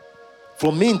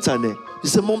from internet. You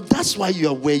say, Mom, that's why you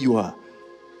are where you are.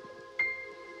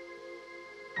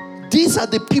 These are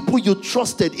the people you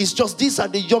trusted. It's just these are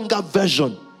the younger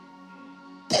version.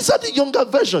 These are the younger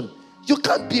version. You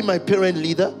can't be my parent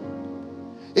leader.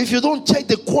 If you don't check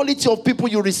the quality of people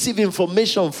you receive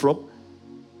information from,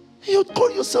 you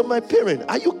call yourself my parent.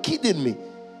 Are you kidding me?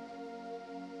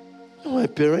 You're my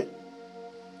parent.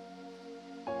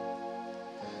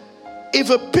 If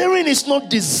a parent is not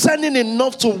discerning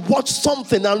enough to watch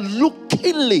something and look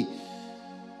keenly,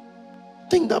 I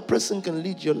think that person can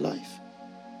lead your life.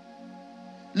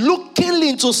 Look keenly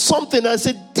into something and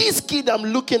say, this kid I'm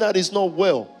looking at is not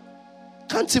well.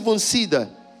 Can't even see that.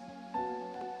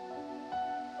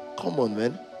 Come on,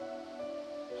 man.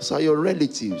 Those are your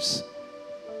relatives.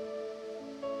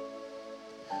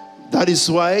 That is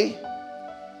why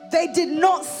they did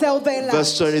not sell their land.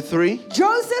 Verse 23.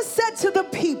 Joseph said to the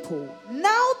people,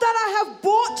 now that I have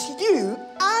bought you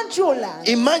and your land.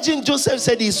 Imagine Joseph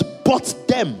said he's bought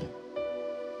them.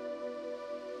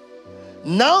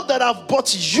 Now that I've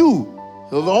bought you.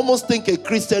 I almost think a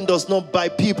Christian does not buy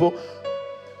people.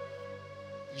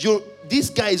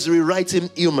 This guy is rewriting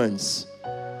humans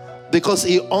because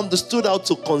he understood how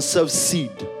to conserve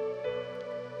seed.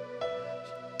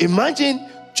 Imagine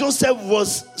Joseph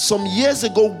was some years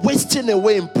ago wasting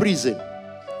away in prison.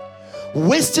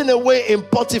 Wasting away in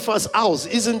Potiphar's house.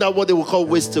 Isn't that what they would call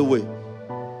waste away?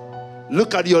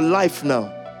 Look at your life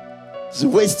now. It's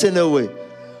wasting away.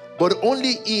 But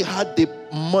only he had the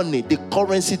money, the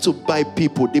currency to buy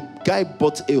people. The guy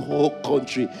bought a whole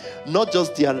country. Not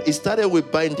just their, he started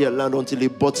with buying their land until he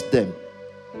bought them.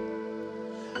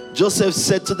 Joseph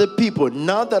said to the people,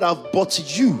 now that I've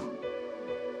bought you.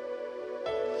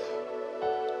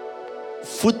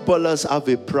 Footballers have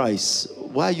a price.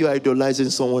 Why are you idolizing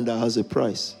someone that has a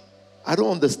price? I don't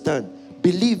understand.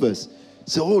 Believers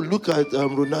say, oh, look at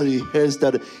Ronaldo. He hears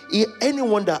that.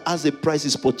 Anyone that has a price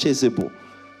is purchasable.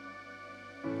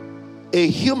 A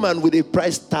human with a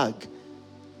price tag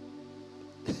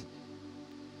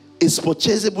is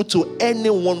purchasable to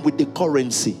anyone with the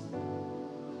currency.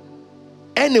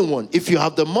 Anyone. If you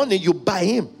have the money, you buy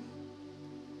him.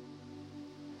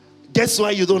 Guess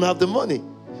why you don't have the money?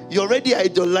 You already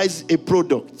idolize a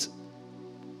product.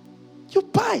 You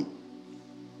buy.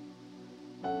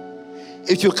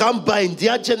 If you can't buy in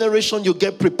their generation, you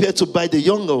get prepared to buy the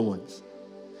younger ones.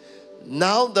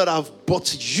 Now that I've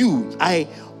bought you, I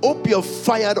hope you're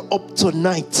fired up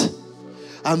tonight.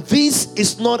 And this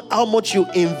is not how much you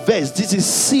invest. This is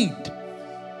seed.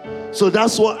 So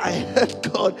that's what I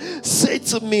heard God say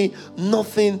to me.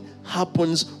 Nothing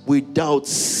happens without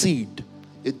seed.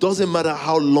 It doesn't matter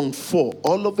how long for.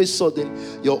 All of a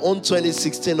sudden, your own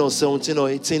 2016 or 17 or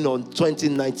 18 or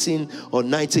 2019 or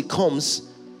 90 comes,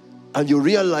 and you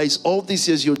realize all these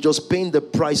years you're just paying the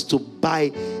price to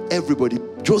buy everybody.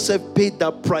 Joseph paid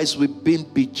that price with being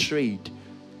betrayed.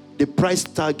 The price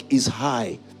tag is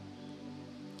high.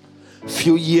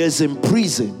 Few years in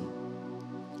prison.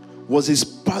 was his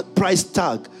price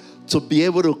tag to be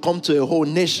able to come to a whole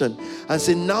nation and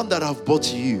say, now that I've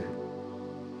bought you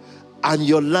and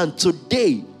your land,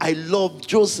 today I love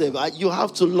Joseph. You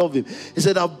have to love him. He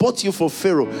said, I bought you for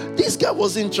Pharaoh. This guy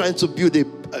wasn't trying to build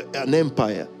an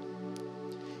empire.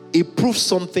 He proved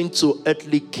something to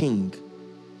earthly king.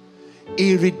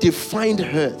 He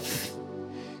redefined earth.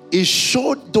 He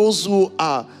showed those who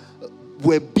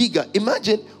were bigger.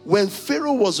 Imagine when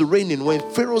Pharaoh was reigning, when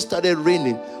Pharaoh started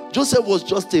reigning, Joseph was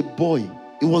just a boy.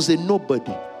 He was a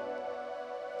nobody.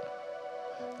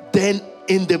 Then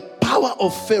in the power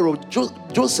of Pharaoh,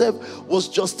 Joseph was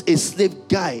just a slave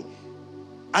guy.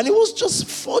 And he was just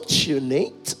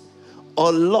fortunate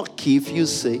or lucky, if you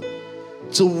say,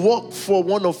 to work for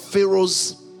one of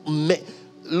Pharaoh's men.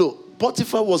 Look,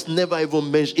 Potiphar was never even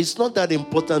mentioned. It's not that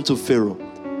important to Pharaoh.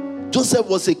 Joseph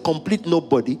was a complete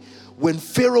nobody. When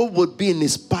Pharaoh would be in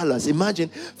his palace, imagine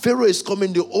Pharaoh is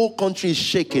coming, the whole country is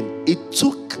shaking. It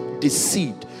took the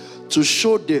seed to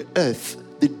show the earth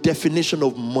the definition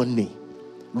of money,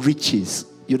 riches.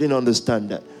 You didn't understand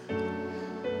that.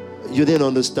 You didn't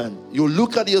understand. You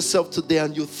look at yourself today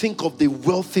and you think of the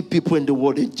wealthy people in the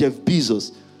world, Jeff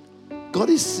Bezos.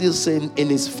 God is still saying in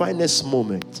his finest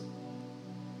moment,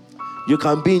 you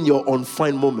can be in your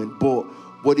unfine moment, but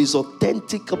what is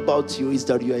authentic about you is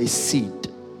that you are a seed.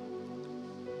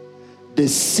 The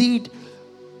seed,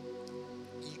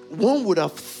 one would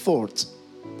have thought,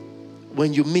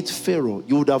 when you meet Pharaoh,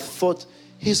 you would have thought,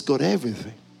 he's got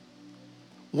everything.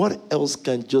 What else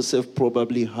can Joseph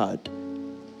probably had?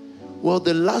 Well,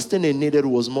 the last thing he needed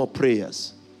was more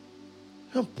prayers.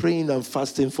 I'm praying and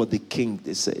fasting for the king,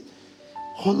 they said.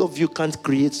 All of you can't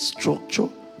create structure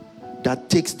that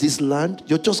takes this land.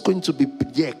 You're just going to be,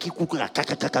 what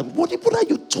are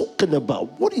you talking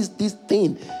about? What is this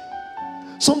thing?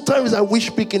 Sometimes I wish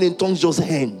speaking in tongues just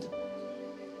end,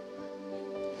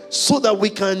 so that we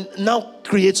can now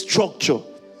create structure.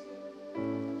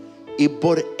 He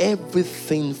bought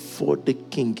everything for the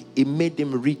king. It made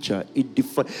him richer.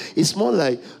 It's more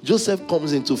like Joseph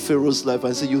comes into Pharaoh's life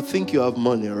and says, you think you have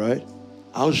money, right?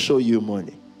 I'll show you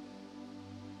money.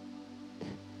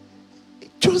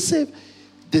 Joseph,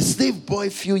 the slave boy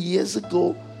a few years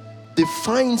ago,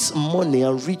 defines money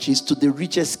and riches to the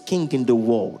richest king in the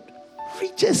world.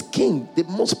 Richest king, the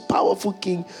most powerful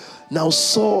king, now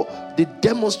saw the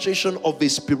demonstration of a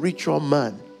spiritual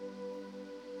man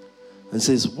and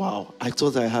says, wow, I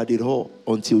thought I had it all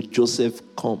until Joseph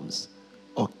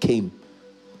came.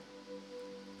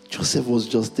 Joseph was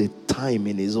just a time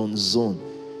in his own zone.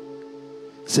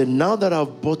 He said, now that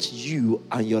I've bought you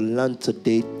and your land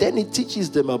today, then he teaches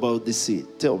them about the seed.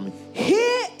 Tell me.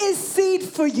 Here is seed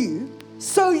for you,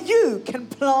 so you can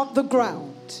plant the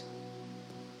ground.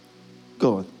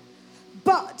 Go on.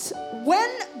 But when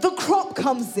the crop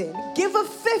comes in, give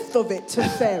 1/5 of it to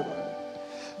Pharaoh.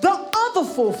 The other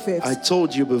 4/5. I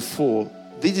told you before,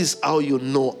 this is how you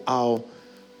know how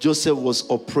Joseph was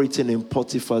operating in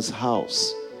Potiphar's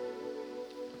house.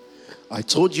 I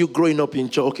told you growing up in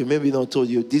church, okay, maybe not told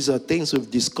you, these are things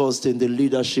we've discussed in the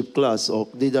leadership class or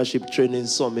leadership training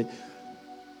summit.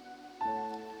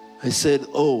 I said,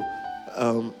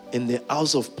 in the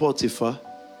house of Potiphar,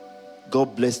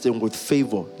 God blessed him with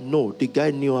favor. No, the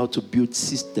guy knew how to build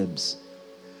systems.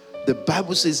 The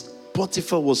Bible says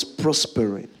Potiphar was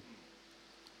prospering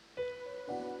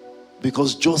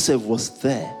because Joseph was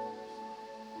there.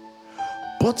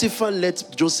 Potiphar let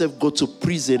Joseph go to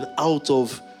prison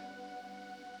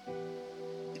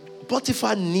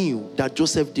Potiphar knew that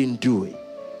Joseph didn't do it.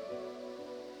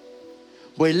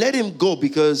 But he let him go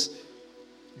because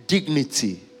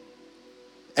dignity,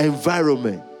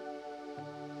 environment,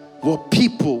 what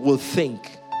people will think.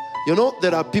 You know,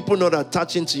 there are people not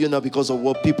attaching to you now because of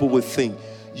what people will think.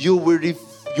 You will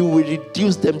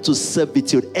reduce them to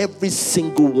servitude. Every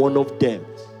single one of them.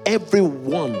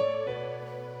 Everyone.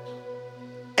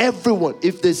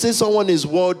 If they say someone is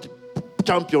world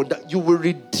champion, that you will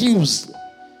reduce.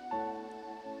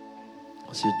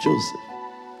 I said, Joseph.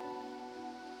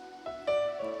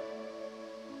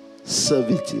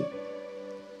 Servitude.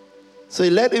 So he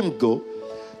let him go.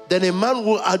 Then a man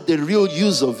who had the real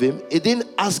use of him, he didn't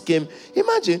ask him.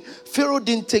 Imagine, Pharaoh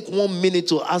didn't take 1 minute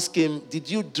to ask him, did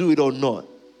you do it or not?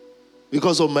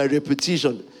 Because of my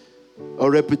reputation.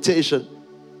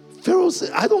 Pharaoh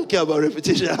said, I don't care about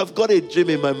reputation. I've got a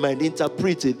dream in my mind.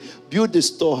 Interpret it. Build the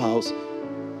storehouse.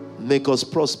 Make us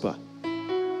prosper.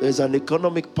 There's an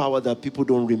economic power that people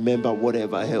don't remember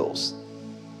whatever else.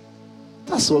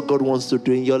 That's what God wants to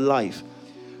do in your life.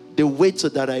 The way so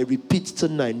that I repeat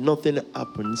tonight, nothing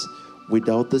happens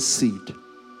without the seed.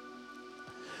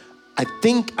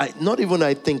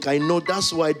 I know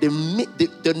that's why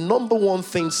the number one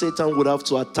thing Satan would have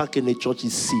to attack in a church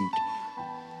is seed.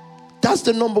 That's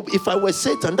the number. If I were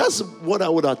Satan, that's what I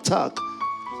would attack.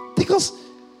 Because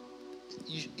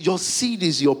your seed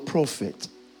is your prophet.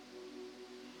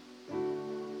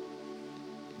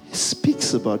 He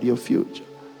speaks about your future.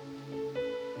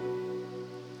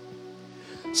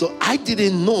 So I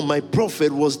didn't know my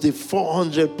prophet was the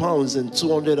 400 pounds and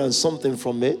 200 and something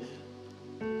from me,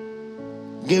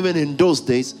 given in those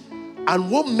days.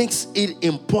 And what makes it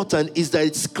important is that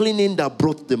it's cleaning that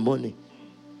brought the money.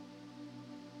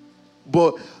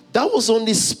 But that was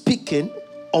only speaking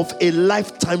of a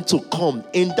lifetime to come.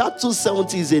 In that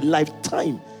 270 is a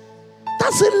lifetime.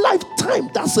 That's a lifetime.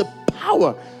 That's a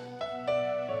power.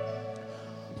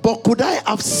 But could I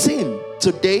have seen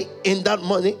today in that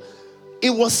money? It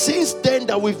was since then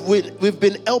that we've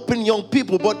been helping young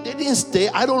people, but they didn't stay.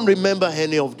 I don't remember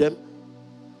any of them.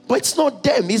 But it's not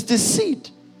them, it's the seed.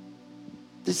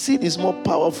 The seed is more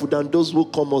powerful than those who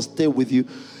come or stay with you.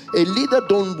 A leader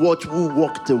don't watch who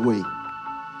walked away.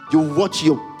 You watch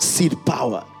your seed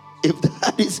power. If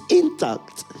that is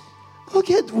intact,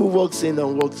 forget who walks in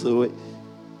and walks away.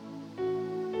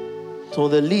 So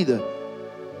the leader,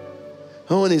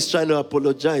 no one is trying to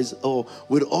apologize. Oh,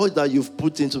 with all that you've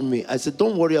put into me. I said,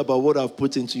 don't worry about what I've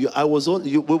put into you.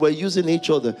 We were using each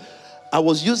other. I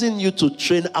was using you to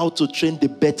train how to train the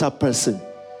better person.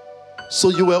 So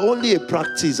you were only a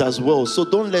practice as well. So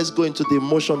let's go into the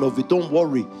emotion of it. Don't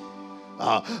worry.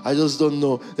 I just don't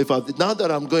know now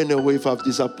that I'm going away, if I've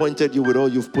disappointed you with all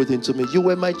you've put into me. You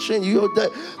were my train.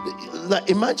 Like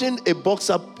imagine a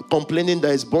boxer complaining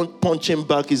that his punching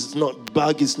bag is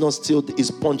not still his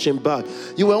punching bag.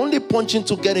 You were only punching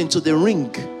to get into the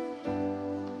ring.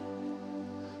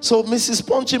 So Mrs.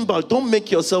 Punching Bag, don't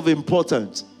make yourself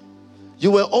important.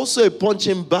 You were also a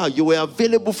punching bag. You were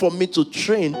available for me to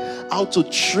train, how to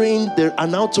train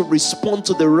and how to respond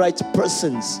to the right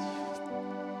persons.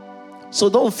 So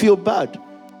don't feel bad.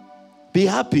 Be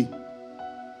happy.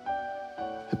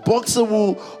 A boxer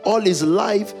who all his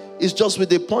life is just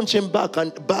with a punching bag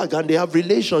and they have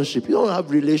relationship. You don't have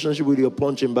relationship with your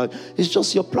punching bag. It's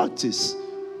just your practice.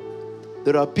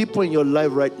 There are people in your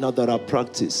life right now that are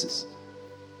practices.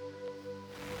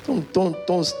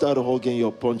 Don't start hugging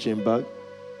your punching bag.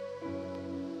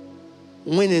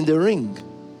 Win in the ring.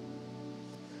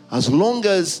 As long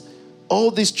as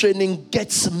all this training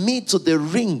gets me to the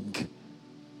ring,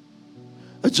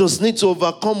 I just need to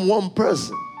overcome one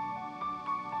person.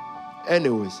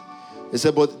 Anyways, he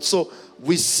said, so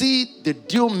we see the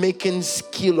deal-making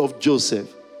skill of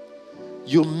Joseph.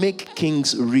 You make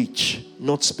kings rich,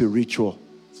 not spiritual.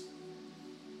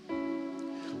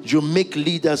 You make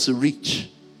leaders rich,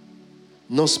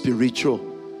 not spiritual.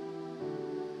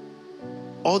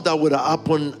 All that would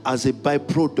happen as a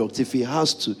byproduct if he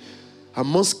has to. And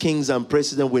most kings and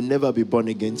presidents will never be born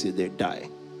again till they die.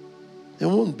 They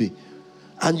won't be.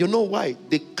 And you know why?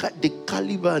 The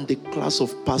caliber and the class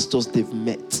of pastors they've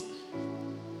met,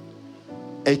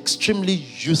 extremely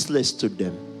useless to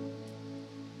them.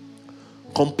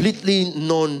 Completely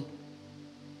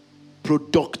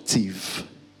non-productive.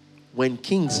 When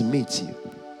kings meet you,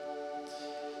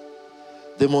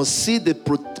 they must see the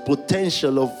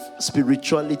potential of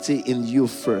spirituality in you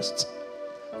first.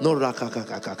 No,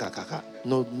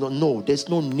 there's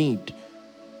no need.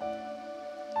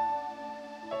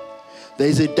 There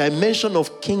is a dimension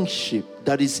of kingship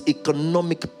that is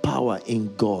economic power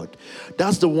in God.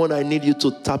 That's the one I need you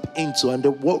to tap into. And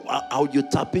how you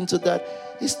tap into that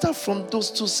is start from those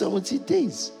 270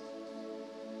 days.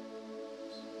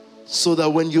 So that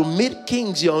when you meet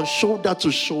kings, you're on shoulder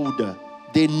to shoulder.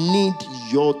 They need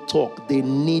your talk. They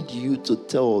need you to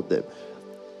tell them.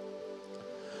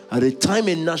 At the time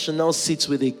a national sits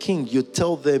with a king, you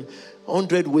tell them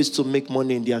 100 ways to make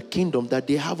money in their kingdom that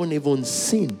they haven't even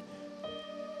seen.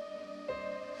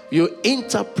 You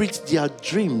interpret their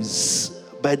dreams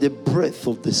by the breath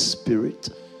of the Spirit.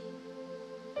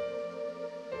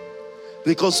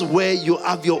 Because where you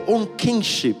have your own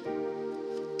kingship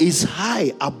is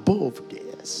high above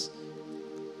theirs.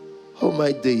 Oh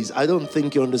my days, I don't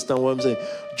think you understand what I'm saying.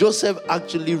 Joseph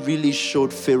actually really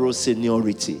showed Pharaoh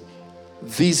seniority.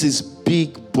 This is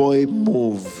big boy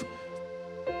move.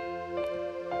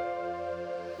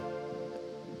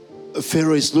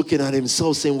 Pharaoh is looking at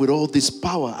himself saying, with all this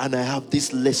power and I have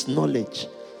this less knowledge.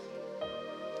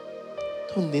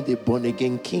 I don't need a born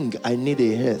again king. I need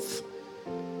a hearth.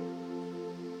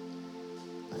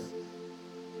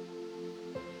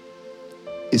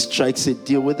 He strikes a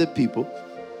deal with the people.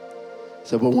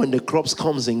 So, but when the crops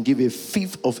comes and give a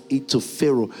fifth of it to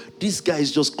Pharaoh, this guy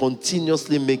is just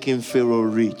continuously making Pharaoh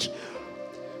rich.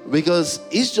 Because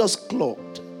he's just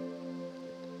clocked.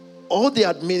 All the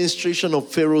administration of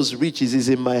Pharaoh's riches is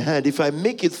in my hand. If I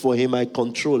make it for him, I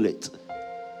control it.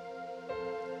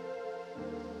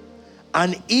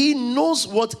 And he knows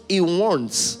what he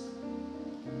wants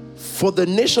for the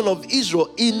nation of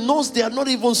Israel. He knows they are not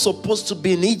even supposed to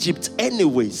be in Egypt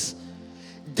anyways.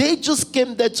 They just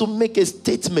came there to make a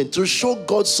statement, to show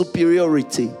God's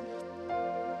superiority.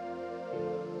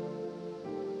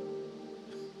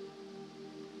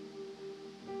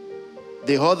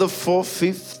 The other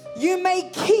 4/5, you may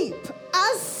keep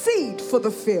as seed for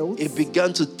the fields. He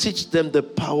began to teach them the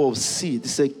power of seed. He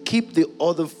said, keep the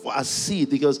other as seed,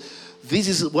 because this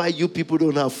is why you people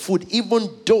don't have food. Even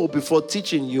though before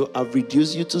teaching you, I've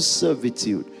reduced you to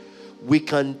servitude. We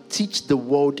can teach the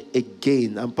world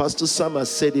again. And Pastor Sam has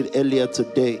said it earlier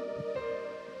today.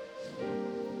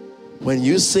 When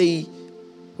you say,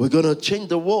 we're going to change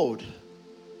the world,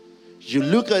 you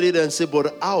look at it and say,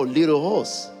 but our little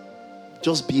horse,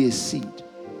 just be a seed.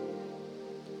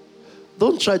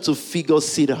 Don't try to figure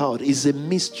seed out. It's a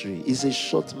mystery. It's a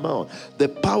short mouth. The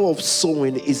power of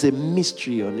sowing is a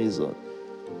mystery on its own.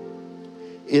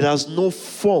 It has no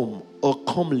form or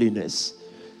comeliness.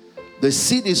 The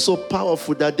seed is so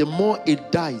powerful that the more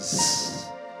it dies,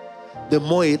 the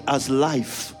more it has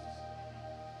life.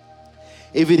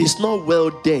 If it is not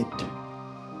well dead,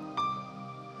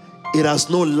 it has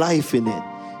no life in it.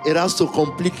 It has to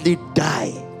completely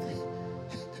die.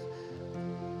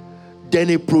 Then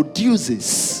it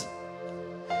produces,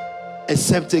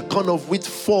 except a corn of wheat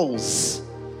falls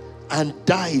and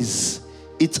dies,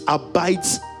 it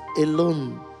abides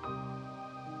alone.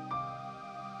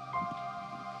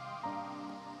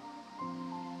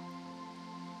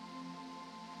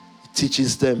 It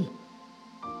teaches them.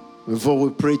 Before we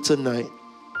pray tonight,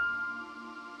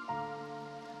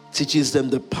 teaches them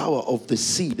the power of the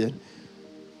seed. And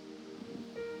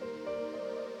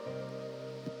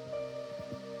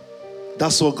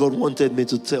that's what God wanted me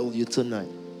to tell you tonight.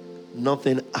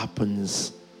 Nothing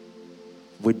happens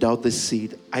without the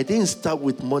seed. I didn't start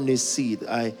with money seed.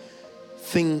 I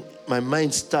think my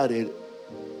mind started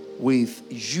with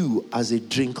you as a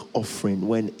drink offering.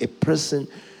 When a person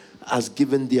has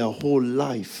given their whole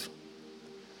life,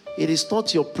 it is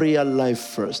not your prayer life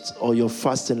first or your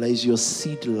fasting life. It's your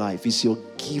seed life. It's your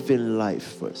giving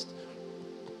life first.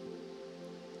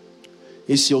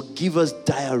 It's your giver's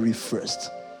diary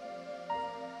first.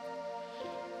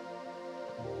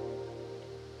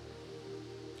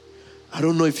 I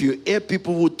don't know if you hear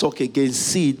people who talk against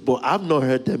seed, but I've not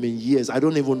heard them in years. I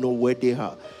don't even know where they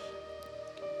are.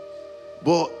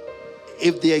 But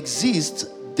if they exist,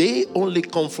 they only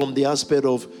come from the aspect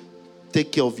of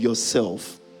take care of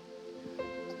yourself.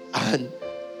 And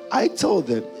I told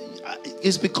them,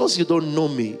 it's because you don't know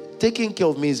me. Taking care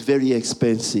of me is very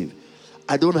expensive.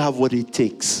 I don't have what it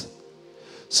takes.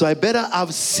 So I better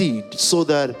have seed so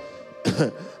that...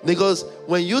 Because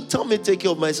when you tell me take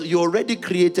care of myself, you already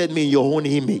created me in your own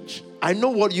image. I know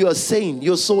what you are saying.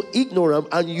 You're so ignorant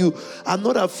and you are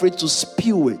not afraid to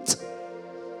spew it.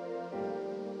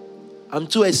 I'm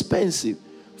too expensive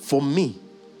for me.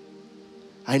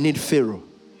 I need Pharaoh.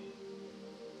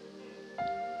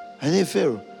 I need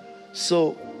Pharaoh.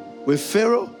 So with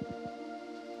Pharaoh,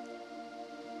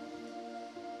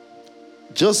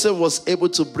 Joseph was able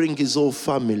to bring his whole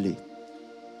family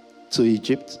to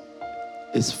Egypt.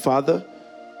 His father.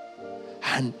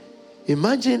 And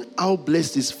imagine how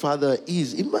blessed his father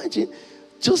is. Imagine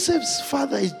Joseph's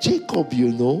father is Jacob,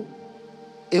 you know.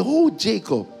 A whole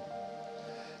Jacob.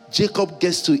 Jacob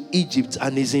gets to Egypt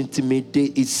and is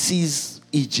intimidated. He sees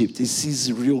Egypt. He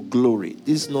sees real glory.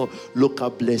 This is not local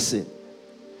blessing.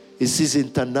 He sees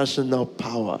international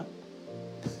power.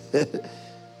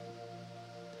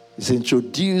 He's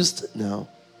introduced now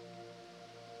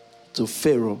to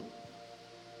Pharaoh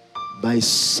by his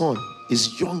son,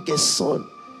 his youngest son,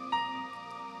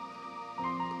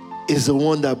 is the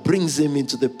one that brings him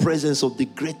into the presence of the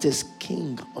greatest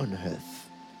king on earth.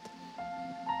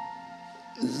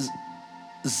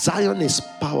 Zion is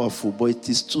powerful, but it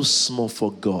is too small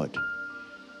for God.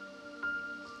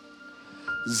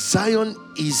 Zion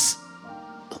is,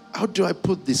 how do I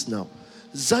put this now?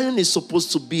 Zion is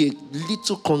supposed to be a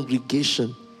little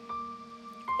congregation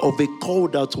of a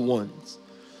called out ones.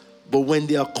 But when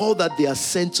they are called that, they are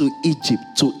sent to Egypt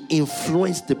to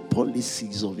influence the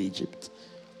policies of Egypt.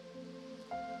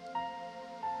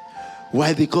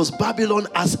 Why? Because Babylon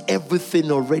has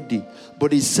everything already,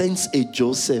 but it sends a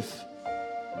Joseph.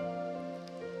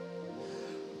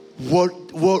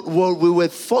 What we were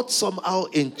taught somehow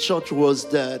in church was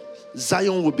that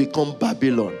Zion would become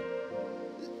Babylon.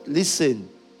 Listen,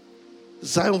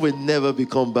 Zion will never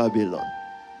become Babylon.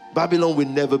 Babylon will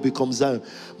never become Zion.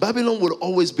 Babylon will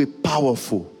always be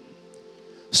powerful,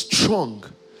 strong.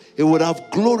 It would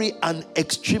have glory and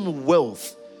extreme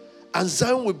wealth. And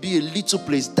Zion will be a little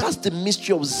place. That's the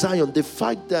mystery of Zion. The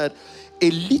fact that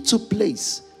a little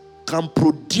place can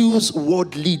produce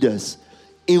world leaders,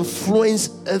 influence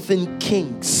earthen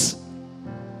kings.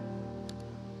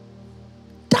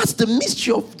 That's the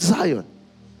mystery of Zion.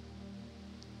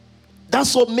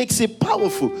 That's what makes it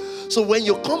powerful. So when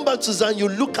you come back to Zion, you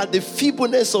look at the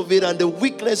feebleness of it and the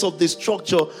weakness of the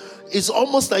structure. It's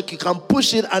almost like you can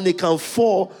push it and it can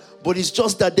fall. But it's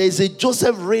just that there is a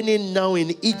Joseph reigning now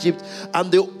in Egypt.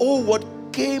 And the whole world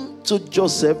came to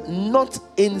Joseph, not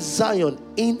in Zion,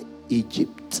 in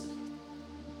Egypt.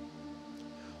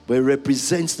 Where it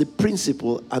represents the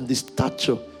principle and the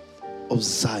stature of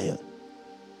Zion.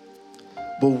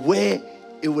 But where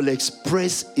it will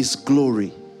express his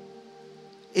glory.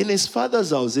 In his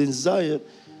father's house in Zion,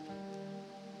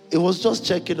 he was just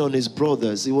checking on his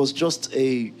brothers. He was just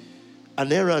an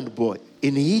errand boy.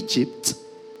 In Egypt,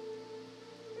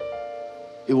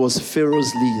 he was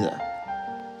Pharaoh's leader.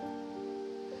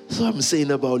 So I'm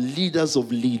saying about leaders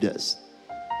of leaders.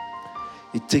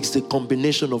 It takes the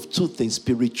combination of two things,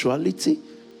 spirituality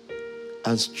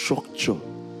and structure.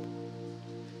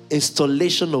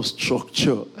 Installation of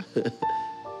structure.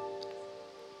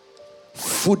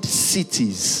 Food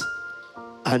cities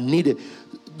are needed.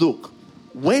 Look,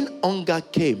 when hunger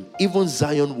came, even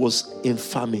Zion was in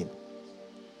famine.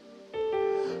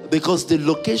 Because the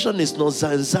location is not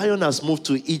Zion. Zion has moved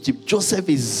to Egypt. Joseph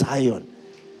is Zion.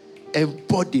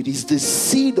 Embodied. Is the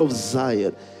seed of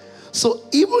Zion. So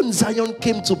even Zion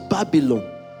came to Babylon,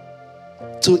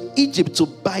 to Egypt to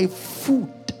buy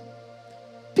food.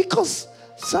 Because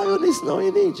Zion is now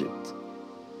in Egypt.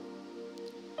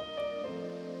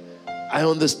 I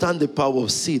understand the power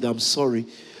of seed. I'm sorry.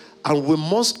 And we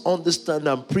must understand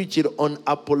and preach it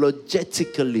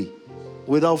unapologetically,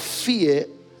 without fear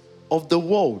of the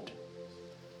world,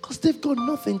 because they've got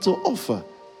nothing to offer.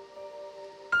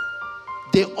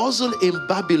 They hustle in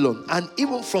Babylon, and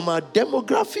even from our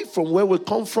demographic, from where we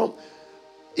come from,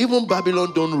 even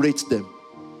Babylon don't rate them,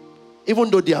 even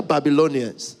though they are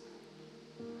Babylonians.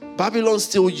 Babylon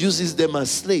still uses them as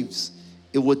slaves.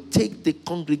 It will take the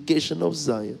congregation of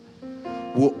Zion.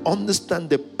 Will understand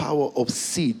the power of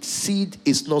seed. Seed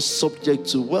is not subject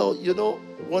to, well, you know,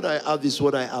 what I have is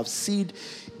what I have. Seed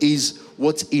is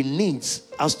what it needs,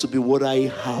 has to be what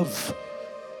I have.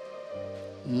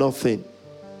 Nothing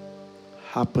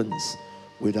happens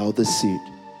without the seed.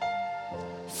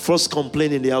 First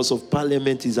complaint in the House of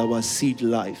Parliament is our seed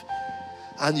life.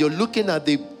 And you're looking at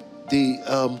the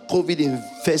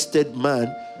COVID-infested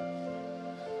man.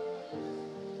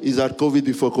 Is that COVID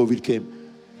before COVID came?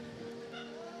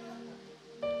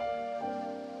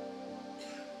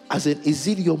 I said, is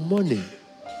it your money?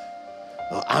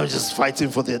 I'm just fighting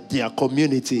for their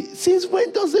community. Since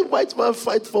when does a white man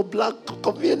fight for black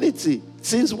community?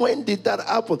 Since when did that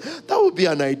happen? That would be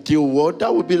an ideal world.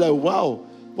 That would be like, wow,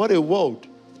 what a world.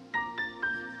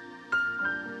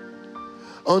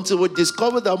 Until we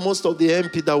discovered that most of the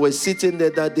MP that were sitting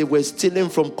there, that they were stealing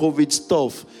from COVID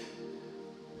stuff.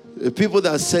 The people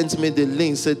that sent me the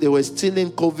link said they were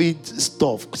stealing COVID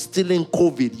stuff, stealing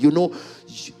COVID. You know,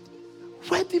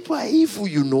 white people are evil,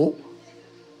 you know.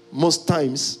 Most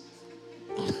times.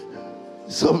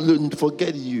 So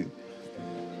forget you.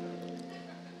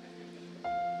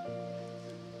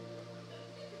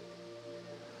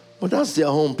 But that's their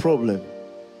own problem.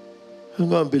 I'm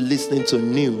going to be listening to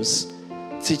news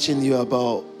teaching you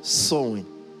about sowing.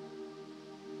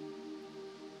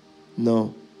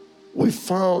 No. We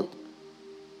found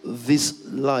this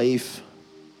life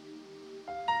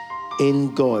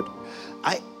in God.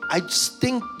 I just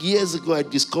think years ago I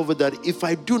discovered that if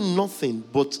I do nothing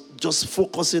but just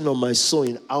focusing on my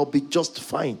sowing, I'll be just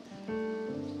fine.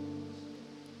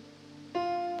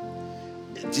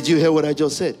 Did you hear what I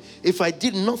just said? If I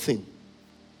did nothing,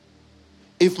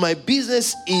 if my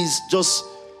business is just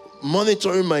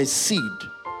monitoring my seed,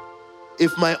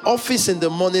 if my office in the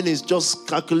morning is just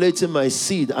calculating my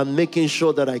seed and making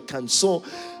sure that I can sow,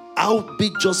 I'll be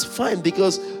just fine,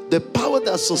 because the power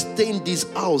that sustains this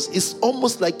house is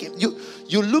almost like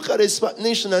you look at a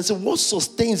Nxtion and say, what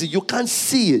sustains it? You can't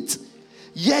see it.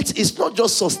 Yet it's not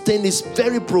just sustained, it's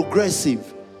very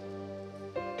progressive.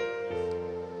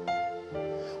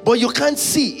 But you can't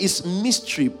see, it's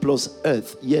mystery plus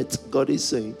earth. Yet God is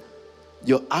saying,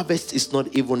 your harvest is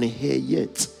not even here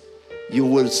yet. you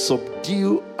will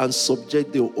subdue and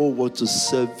subject the whole world to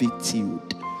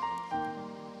servitude.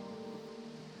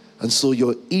 And so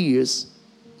your ears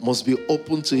must be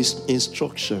open to his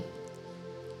instruction.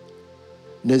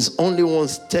 There's only one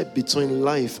step between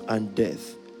life and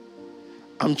death.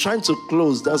 I'm trying to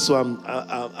close. That's why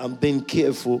I'm being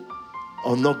careful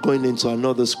on not going into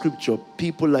another scripture.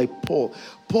 People like Paul.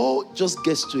 Paul just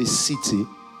gets to a city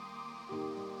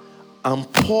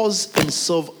and pours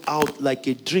himself out like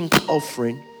a drink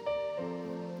offering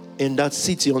in that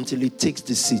city until he takes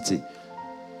the city.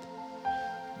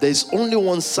 There's only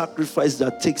one sacrifice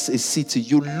that takes a city.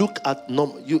 You look at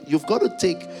you've got to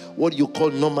take what you call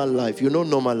normal life. You know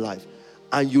normal life.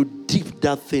 And you dip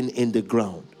that thing in the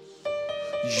ground.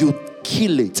 You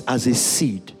kill it as a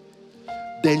seed.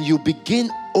 Then you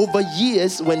begin over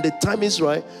years, when the time is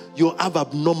right, you have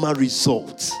abnormal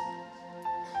results.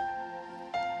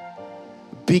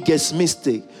 Biggest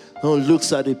mistake. Now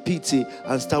looks at a pity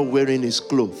and start wearing his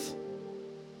clothes.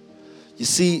 You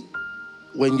see,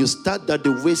 when you start that,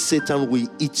 the way Satan will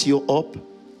eat you up.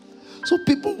 So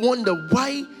people wonder,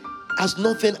 why has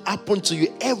nothing happened to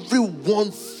you?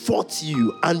 Everyone fought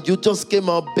you and you just came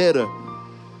out better.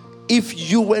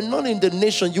 If you were not in the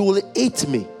nation, you will hate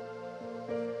me.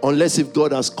 Unless if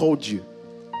God has called you.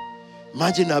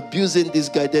 Imagine abusing this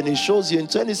guy. Then it shows you in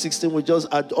 2016, we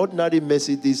just had ordinary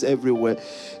messages everywhere.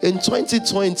 In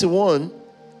 2021,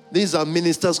 these are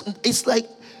ministers. It's like,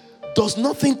 does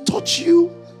nothing touch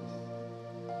you?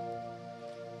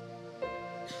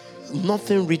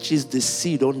 Nothing reaches the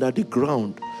seed under the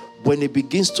ground. When it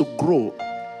begins to grow,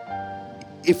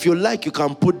 if you like, you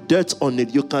can put dirt on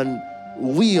it. You can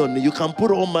wee on it. You can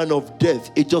put all manner of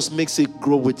death. It just makes it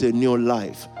grow with a new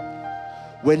life.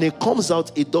 When it comes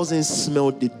out, it doesn't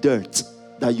smell the dirt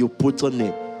that you put on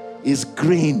it. It's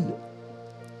green.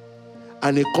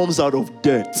 And it comes out of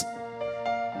dirt.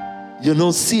 You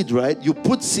know seed, right? You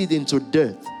put seed into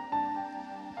dirt.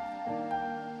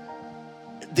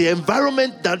 The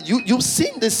environment that you've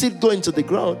seen the seed go into the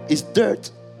ground is dirt.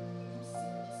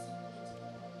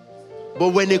 But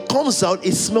when it comes out,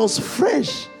 it smells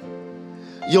fresh.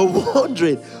 You're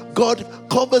wondering, God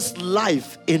covers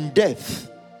life in death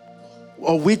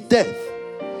or with death.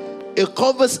 It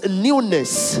covers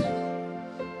newness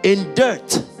in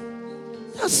dirt.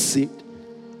 That's it.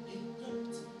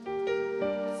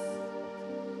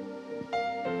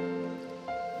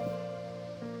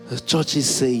 The churches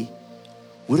say,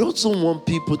 we don't want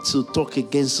people to talk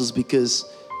against us because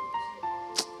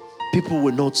people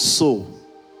will not sow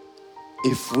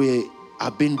if we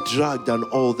are being dragged and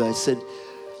all that. I said,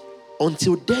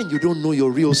 until then, you don't know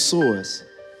your real sowers.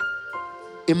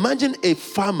 Imagine a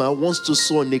farmer wants to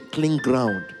sow on a clean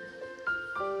ground.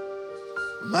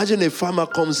 Imagine a farmer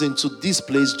comes into this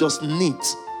place, just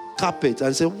neat carpet,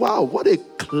 and say, wow, what a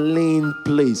clean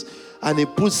place. And he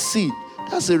puts seed.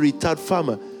 That's a retired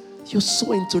farmer. You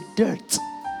sow into dirt.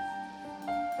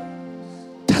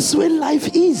 That's where life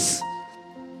is.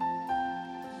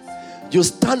 You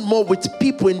stand more with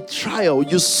people in trial.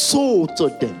 You sow to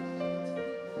them.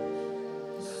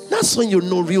 That's when you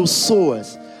know real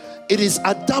sowers. It is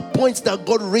at that point that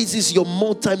God raises your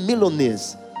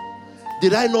multi-millionaires.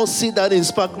 Did I not see that in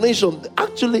Spark Nation?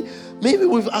 Actually, maybe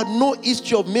we've had no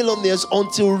history of millionaires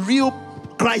until real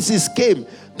crisis came.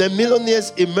 The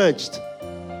millionaires emerged.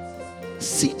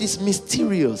 See, this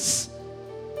mysterious.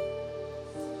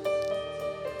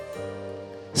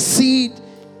 Seed.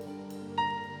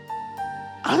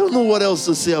 I don't know what else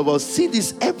to say about seed.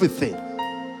 Is everything.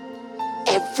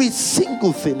 Every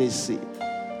single thing is seed.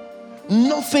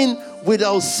 Nothing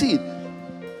without seed.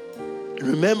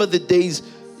 Remember the days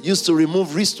used to remove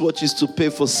wristwatches to pay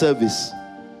for service.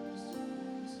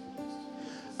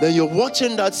 Then you're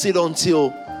watching that seed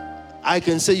until I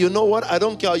can say, you know what? I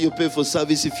don't care how you pay for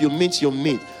service. If you meet, you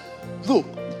meet. Look,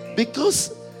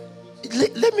 because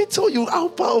let me tell you how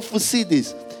powerful seed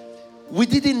is. We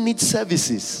didn't need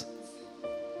services.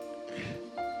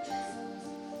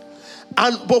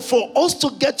 But for us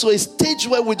to get to a stage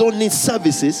where we don't need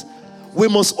services, we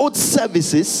must hold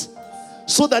services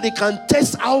so that it can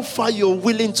test how far you're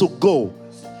willing to go.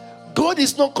 God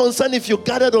is not concerned if you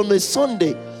gathered on a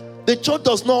Sunday. The church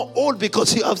does not hold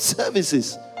because you have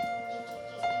services.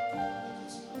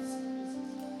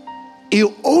 It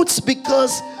holds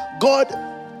because God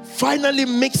finally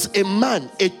makes a man,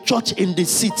 a church in the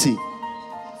city.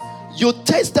 You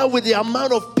test that with the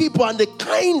amount of people and the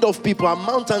kind of people,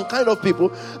 amount and kind of people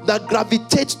that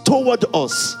gravitate toward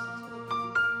us.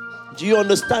 Do you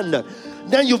understand that?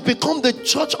 Then you've become the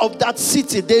church of that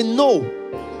city. They know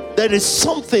there is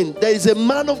something, there is a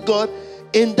man of God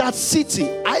in that city.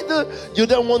 Either you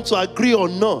don't want to agree or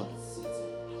not.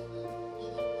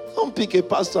 Don't pick a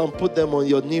pastor and put them on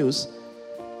your news.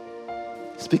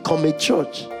 It's become a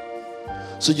church.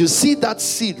 So you see that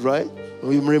seed, right?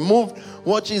 We remove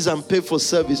watches and pay for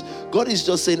service. God is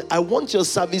just saying, I want your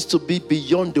service to be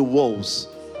beyond the walls.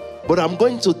 But I'm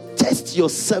going to test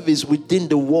your service within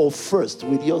the wall first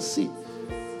with your seed.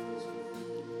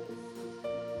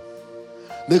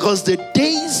 Because the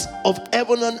days of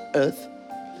heaven and earth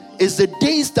is the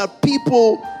days that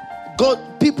people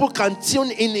can tune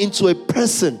into a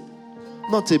person,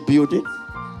 not a building.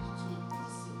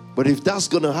 But if that's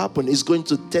going to happen, it's going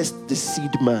to test the seed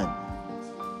man.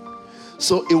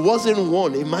 So it wasn't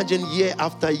one. Imagine year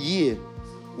after year,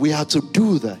 we had to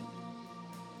do that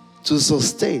to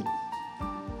sustain.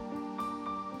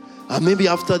 And maybe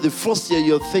after the first year,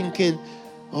 you're thinking,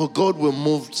 oh, God will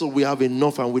move so we have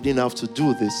enough and we didn't have to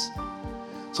do this.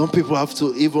 Some people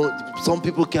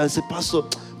can say, Pastor,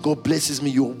 God blesses me,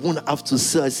 you won't have to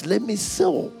sell. I say, let me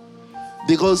sell.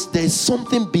 Because there's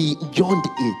something beyond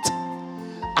it.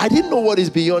 I didn't know what is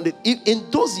beyond it. In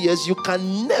those years, you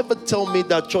can never tell me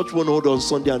that church won't hold on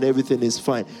Sunday and everything is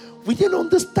fine. We didn't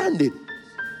understand it.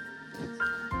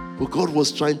 But God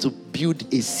was trying to build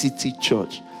a city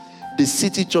church. The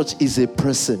city church is a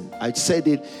person. I said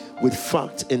it with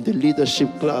fact in the leadership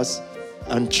class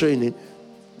and training.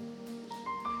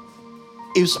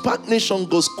 If Spark Nation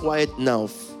goes quiet now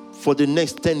for the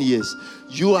next 10 years,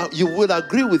 you will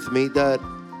agree with me that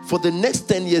for the next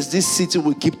 10 years, this city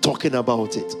will keep talking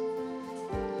about it.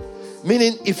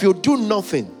 Meaning, if you do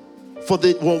nothing for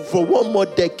one more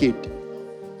decade,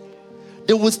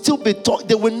 they will still be talking.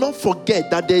 They will not forget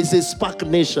that there is a Spark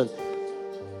Nation.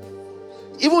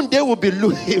 Even they will be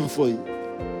looking for you.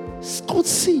 It's called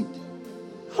seed.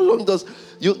 How long does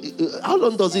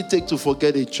it take to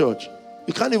forget a church?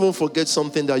 You can't even forget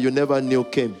something that you never knew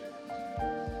came.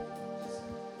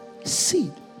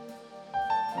 Seed.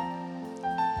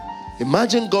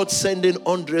 Imagine God sending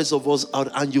hundreds of us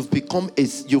out, and you've become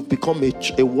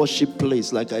a worship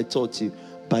place, like I taught you,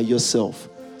 by yourself.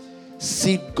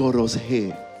 Seed got us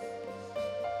here.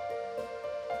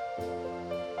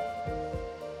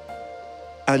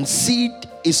 And seed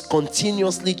is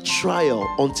continuously trial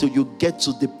until you get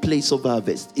to the place of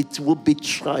harvest. It will be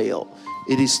trial.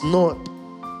 It's not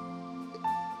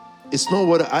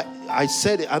what I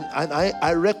said. And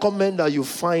I recommend that you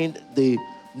find the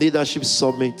Leadership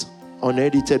Summit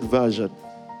unedited version.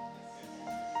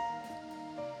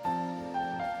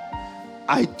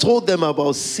 I told them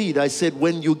about seed. I said,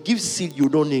 when you give seed, you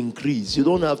don't increase. You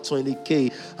don't have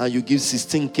 20K and you give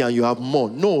 16K and you have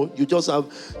more. No, you just have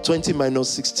 20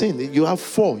 minus 16. You have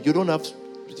 4. You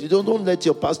don't let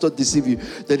your pastor deceive you.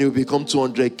 Then you become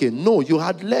 200K. No, you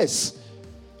had less.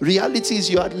 Reality is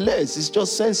you had less. It's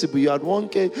just sensible. You had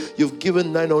 1K. You've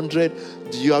given 900.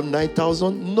 Do you have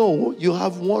 9,000? No, you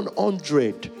have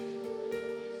 100.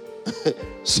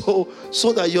 so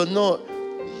that you're not,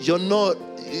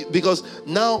 because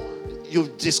now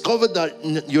you've discovered that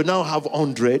you now have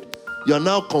 100. You're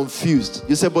now confused.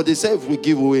 You say, but they say if we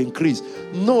give, we will increase.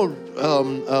 No,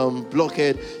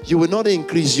 blockhead, you will not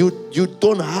increase. You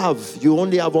don't have. You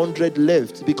only have 100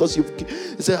 left because you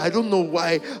say, I don't know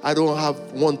why I don't have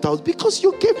 1,000. Because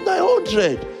you gave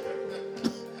 900.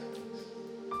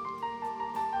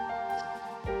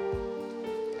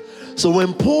 So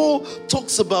when Paul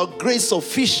talks about grace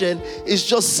sufficient, it's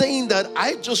just saying that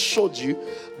I just showed you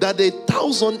that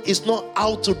 1,000 is not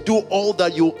how to do all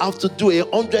that you have to do.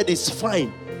 100 is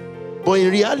fine. But in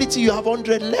reality, you have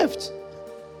 100 left.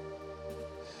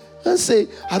 And say,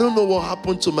 I don't know what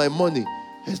happened to my money.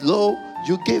 Hello,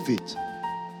 you gave it.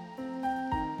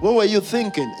 What were you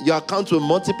thinking? Your account will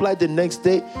multiply the next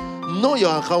day? No,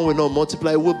 your account will not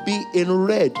multiply. It will be in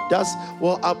red. That's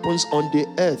what happens on the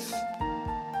earth.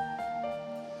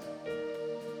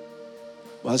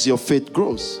 As your faith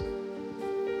grows,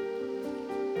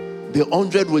 the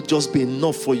 100 will just be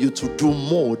enough for you to do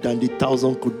more than the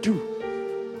 1,000 could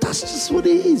do. That's just what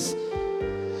it is.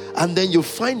 And then you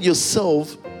find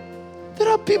yourself, there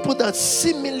are people that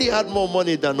seemingly had more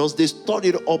money than us. They stored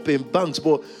it up in banks.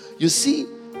 But you see,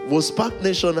 what Spark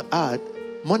Nation had,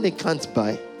 money can't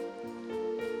buy.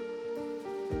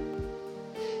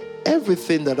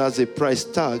 Everything that has a price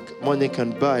tag, money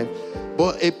can buy.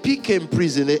 But a PK in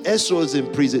prison, a SO is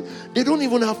in prison, they don't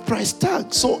even have price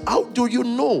tags. So how do you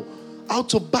know how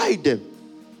to buy them?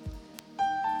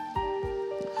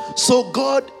 So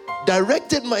God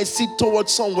directed my seed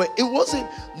towards somewhere. It wasn't,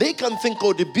 they can think,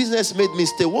 oh, the business made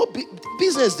mistake. What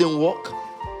business didn't work?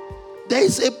 There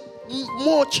is a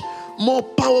much more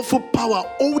powerful power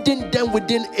holding them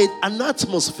within an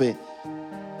atmosphere.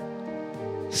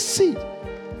 Seed.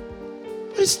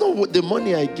 It's not what the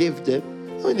money I gave them.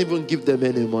 Don't even give them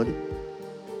any money.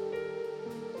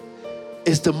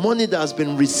 It's the money that has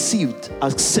been received,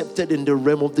 accepted in the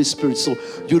realm of the Spirit. So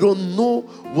you don't know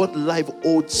what life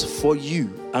holds for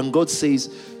you. And God says,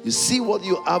 you see what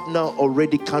you have now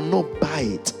already cannot buy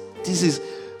it. This is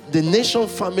the Nxtion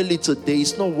family today.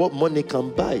 It's not what money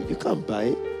can buy. You can't buy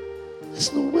it.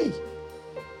 There's no way.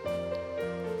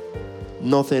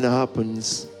 Nothing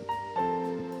happens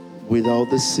without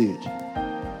the seed.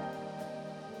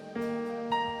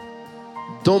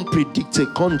 Don't predict a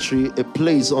country, a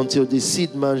place until the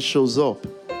seed man shows up.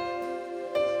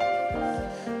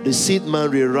 The seed man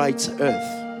rewrites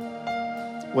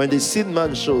earth. When the seed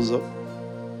man shows up,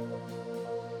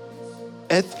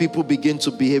 earth people begin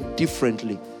to behave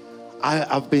differently.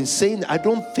 I've been saying, I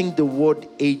don't think the world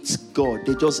hates God.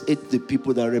 They just hate the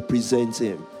people that represent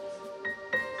him.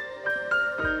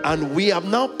 And we are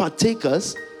now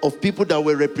partakers of people that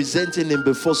were representing him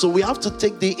before. So we have to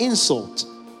take the insult.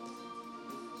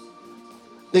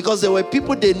 Because there were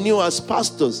people they knew as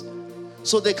pastors.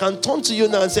 So they can turn to you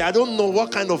now and say, I don't know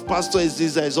what kind of pastor is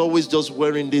this that is always just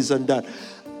wearing this and that.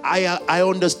 I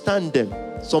understand them.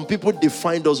 Some people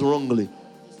defined us wrongly.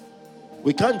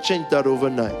 We can't change that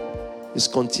overnight. It's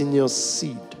continuous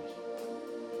seed.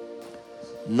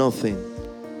 Nothing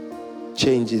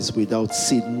changes without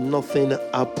seed. Nothing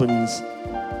happens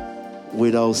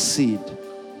without seed.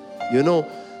 You know,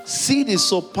 seed is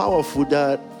so powerful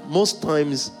that most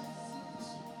times,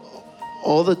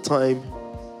 all the time,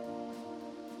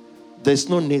 there's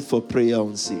no need for prayer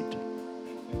on seed.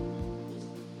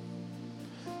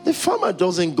 The farmer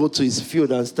doesn't go to his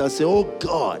field and start saying, oh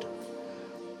God,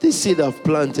 this seed I've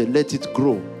planted, let it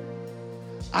grow.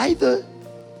 Either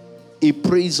he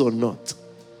prays or not,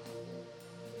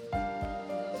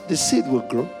 the seed will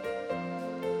grow.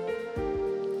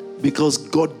 Because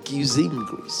God gives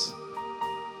increase.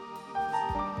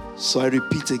 So I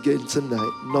repeat again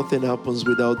tonight, nothing happens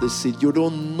without the seed. You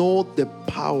don't know the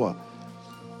power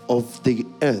of the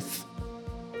earth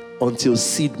until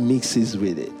seed mixes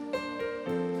with it.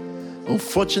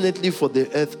 Unfortunately for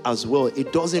the earth as well,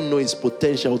 it doesn't know its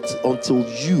potential until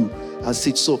you are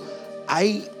seed. So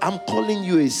I am calling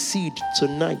you a seed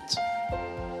tonight.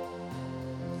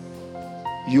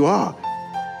 You are.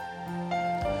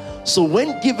 So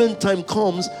when given time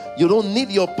comes, you don't need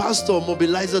your pastor or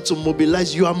mobilizer to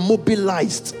mobilize. You are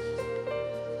mobilized.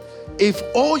 If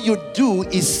all you do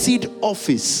is seed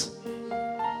office,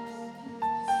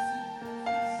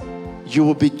 you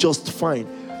will be just fine.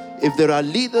 If there are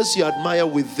leaders you admire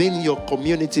within your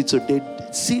community today,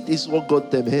 seed is what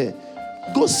got them here.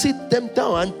 Go sit them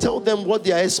down and tell them what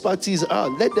their expertise are.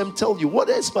 Let them tell you what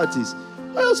expertise.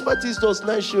 What expertise does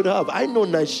Nxtion have? I know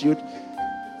Nxtion.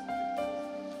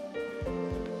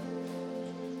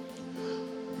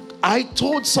 I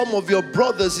told some of your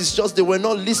brothers, it's just they were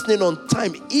not listening on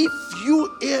time. If you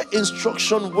hear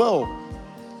instruction well,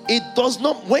 it does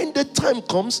not, when the time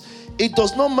comes, it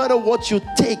does not matter what you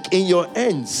take in your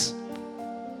hands.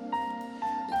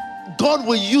 God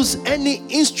will use any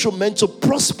instrument to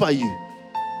prosper you.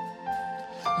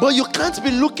 But you can't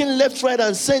be looking left, right,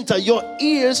 and center. Your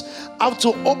ears have to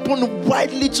open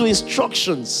widely to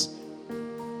instructions.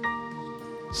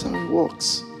 That's how it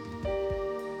works.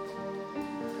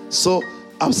 So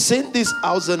I've seen this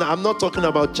house, and I'm not talking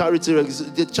about charity.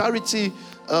 The charity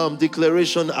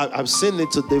declaration, I've seen it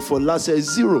today for last year. It's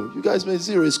zero. You guys made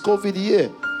zero. It's COVID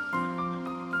year.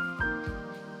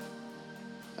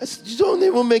 I said, you don't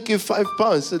even make it £5.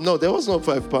 I said, no, there was no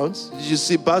 £5. Did you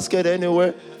see basket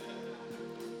anywhere?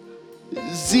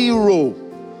 Zero.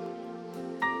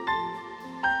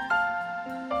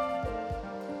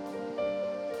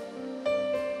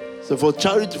 So for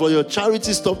charity, for your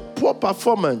charity stuff, poor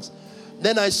performance.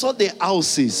 Then I saw the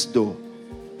houses though.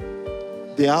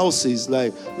 The houses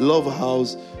like Love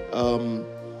House,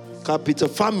 Capital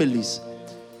Families.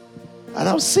 And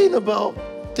I've seen about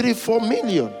 3-4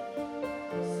 million.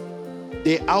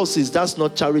 The houses, that's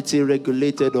not charity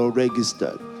regulated or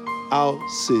registered.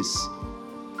 Houses.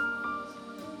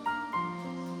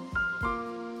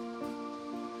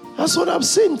 That's what I've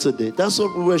seen today. That's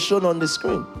what we were shown on the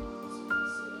screen.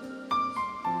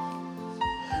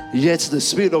 Yet the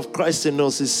Spirit of Christ in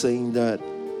us is saying that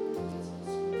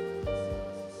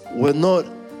we're not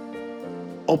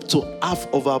up to half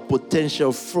of our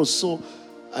potential fruit. So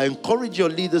I encourage your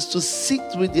leaders to sit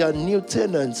with their new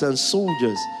tenants and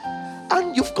soldiers.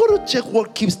 And you've got to check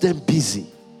what keeps them busy.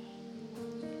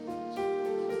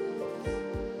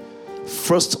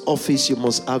 First office you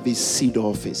must have is seed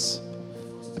office.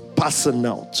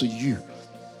 Personal to you.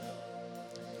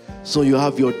 So you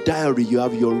have your diary, you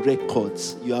have your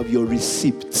records, you have your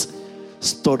receipts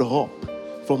stored up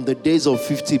from the days of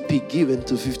 50p given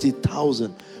to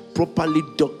 50,000, properly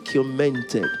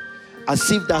documented, as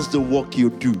if that's the work you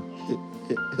do.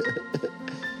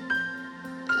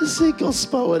 Say God's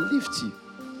power lift you.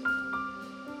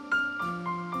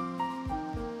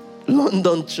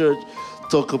 London Church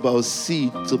talk about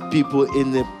seed to people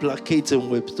in a placating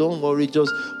way. Don't worry,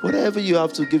 just whatever you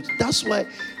have to give. That's why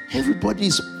everybody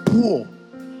is poor,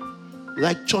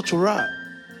 like church rat.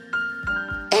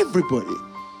 Everybody.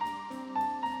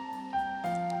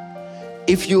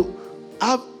 If you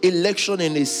have election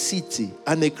in a city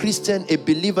and a Christian, a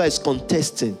believer is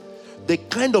contesting, the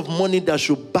kind of money that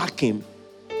should back him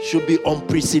should be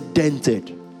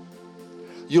unprecedented.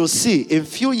 You'll see in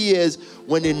few years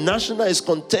when a national is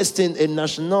contesting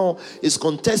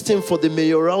for the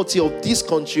mayoralty of this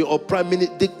country or prime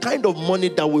minister, the kind of money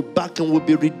that will back him will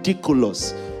be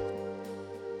ridiculous.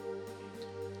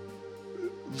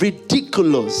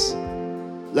 Ridiculous.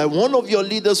 Like one of your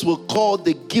leaders will call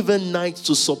the given night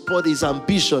to support his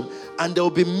ambition, and there will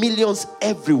be millions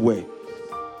everywhere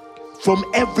from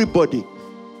everybody.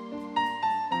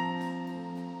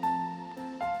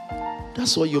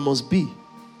 That's what you must be.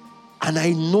 And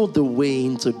I know the way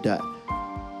into that.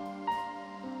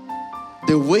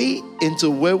 The way into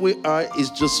where we are is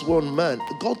just one man.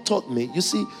 God taught me. You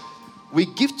see, we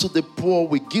give to the poor,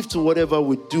 we give to whatever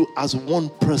we do as one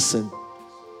person.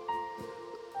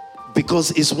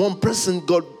 Because it's one person.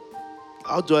 God,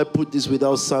 how do I put this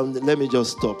without sound? Let me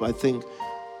just stop. I think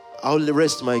I'll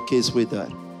rest my case with that.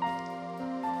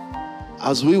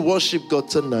 As we worship God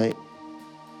tonight,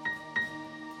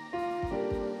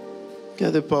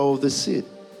 get the power of the seed.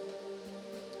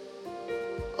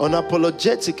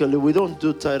 Unapologetically, we don't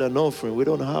do tithe and offering. We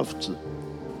don't have to.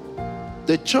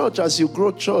 The church, as you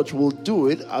grow church, will do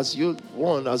it as you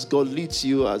want, as God leads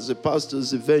you, as the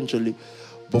pastors eventually.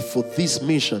 But for this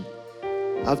mission,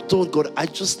 I've told God, I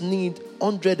just need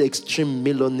 100 extreme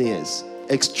millionaires.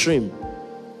 Extreme.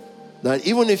 Now,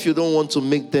 even if you don't want to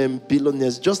make them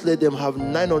billionaires, just let them have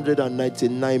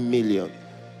 999 million.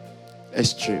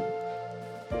 Extreme.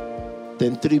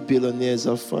 Then 3 billionaires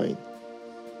are fine.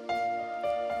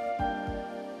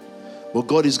 But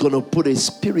God is going to put a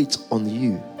spirit on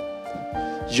you.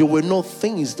 You will know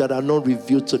things that are not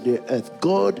revealed to the earth.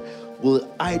 God will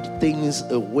hide things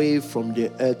away from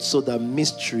the earth so that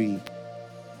mystery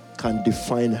can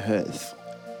define earth.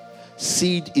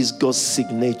 Seed is God's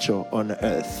signature on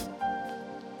earth.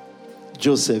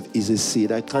 Joseph is a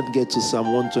seed. I can't get to Psalm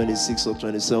 126 or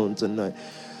 27 tonight.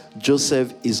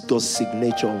 Joseph is God's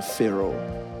signature on Pharaoh.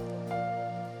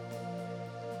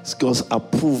 It's God's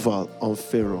approval on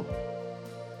Pharaoh.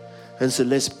 And so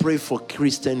let's pray for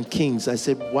Christian kings. I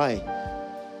said, why?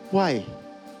 Why?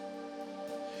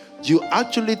 Do you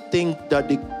actually think that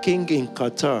the king in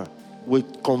Qatar will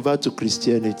convert to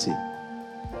Christianity?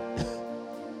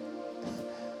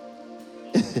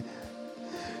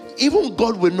 Even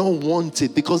God will not want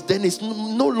it, because then it's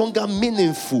no longer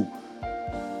meaningful.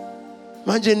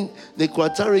 Imagine the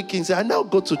Qatari king say, I now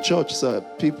go to church, sir,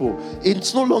 people.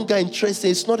 It's no longer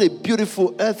interesting. It's not a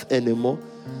beautiful earth anymore.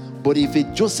 But if a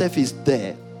Joseph is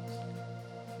there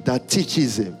that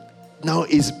teaches him, now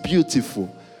it's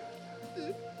beautiful.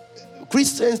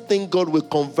 Christians think God will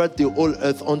convert the whole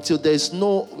earth until there is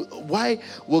no... Why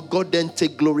will God then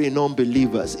take glory in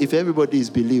unbelievers if everybody is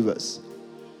believers?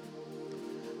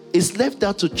 It's left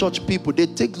out to church people. They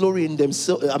take glory in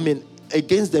themselves,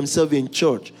 against themselves in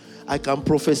church. I can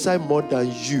prophesy more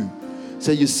than you.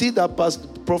 So you see that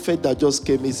prophet that just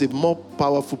came is a more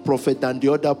powerful prophet than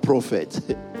the other prophet.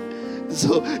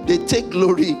 So they take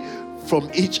glory from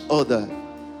each other.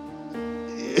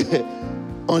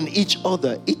 On each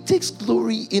other. It takes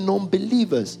glory in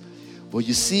unbelievers. But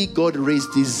you see, God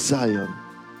raised this Zion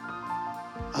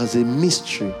as a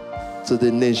mystery to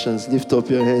the nations. Lift up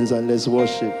your hands and let's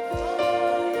worship.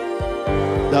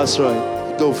 That's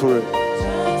right. Go for it.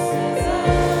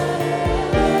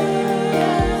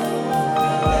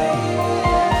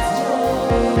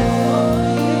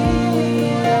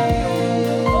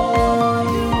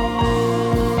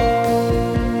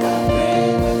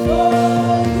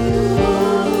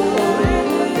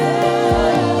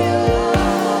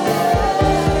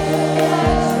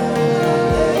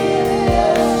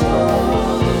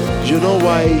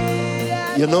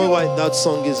 You know why that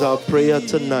song is our prayer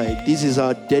tonight? This is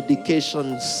our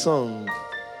dedication song.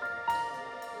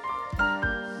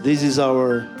 This is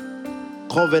our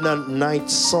covenant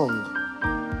night song.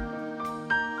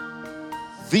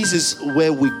 This is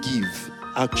where we give,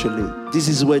 actually. This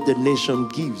is where the nation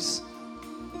gives.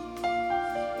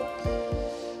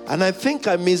 And I think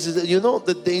I miss it. You know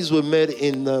the days we met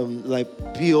in like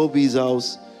POB's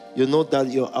house? You know that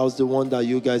your house, the one that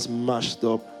you guys mashed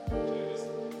up.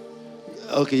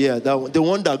 Okay, yeah, that one, the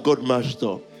one that got mashed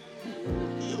up.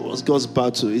 It was God's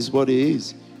battle, is what it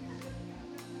is.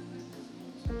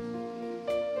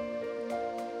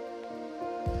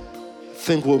 I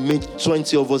think we'll meet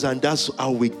 20 of us, and that's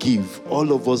how we give.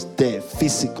 All of us there,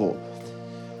 physical.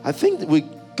 I think we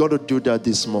got to do that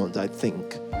this month, I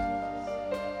think.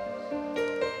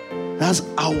 That's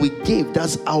how we gave.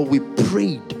 That's how we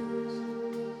prayed.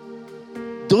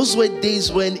 Those were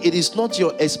days when it is not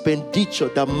your expenditure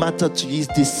that mattered to you,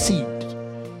 it's the seed.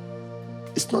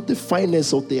 It's not the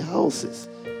finance of the houses.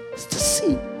 It's the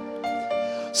seed.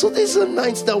 So these are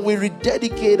nights that we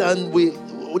rededicate and we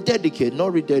dedicate,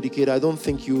 not rededicate. I don't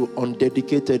think you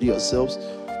undedicated yourselves.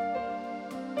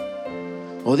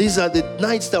 Or these are the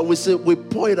nights that we say we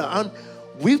pour it out. And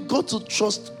we've got to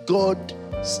trust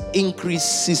God's increase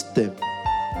system.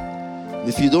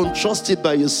 If you don't trust it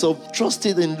by yourself, trust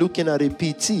it in looking at a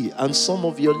PT and some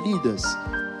of your leaders.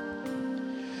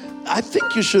 I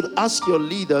think you should ask your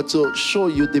leader to show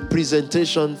you the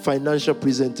presentation, financial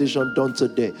presentation done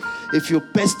today. If you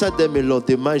pester them a lot,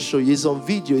 they might show you. It's on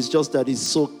video, it's just that it's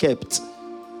so kept.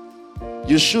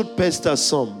 You should pester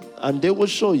some, and they will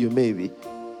show you maybe.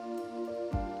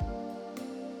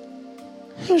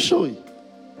 He'll show you.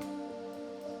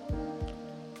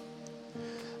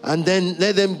 And then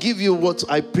let them give you what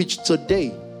I preached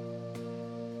today.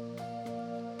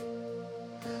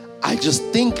 I just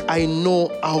think I know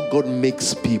how God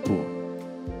makes people.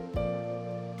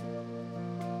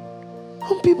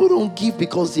 Some people don't give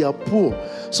because they are poor.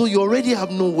 So you already have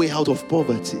no way out of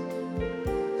poverty.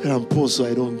 I'm poor, so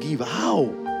I don't give. How?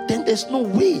 Then there's no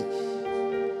way.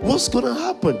 What's going to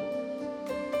happen?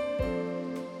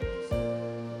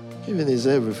 Giving is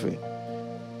everything.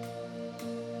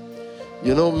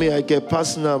 You know me, I get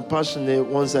personal and passionate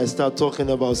once I start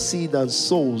talking about seed and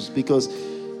souls, because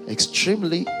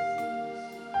extremely,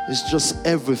 it's just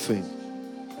everything.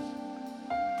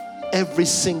 Every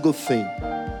single thing.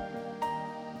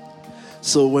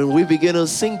 So when we begin to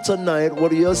sing tonight,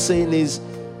 what you're saying is,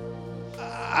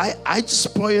 I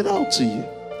just pour it out to you.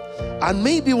 And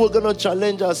maybe we're going to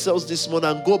challenge ourselves this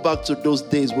morning and go back to those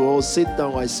days. We all sit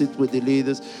down, I sit with the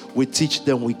leaders, we teach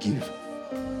them, we give.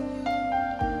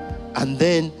 And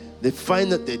then they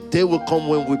find that the day will come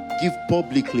when we give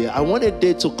publicly. I want a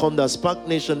day to come that Spark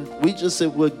Nation, we just say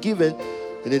we're giving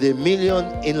 $1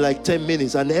 million in like 10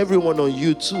 minutes. And everyone on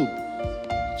YouTube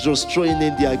just throwing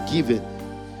in their giving.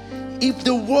 If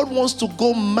the world wants to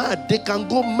go mad, they can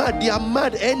go mad. They are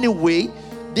mad anyway.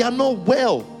 They are not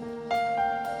well.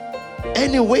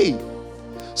 Anyway.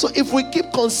 So if we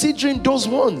keep considering those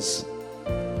ones,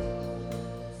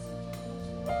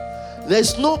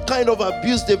 there's no kind of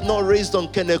abuse they've not raised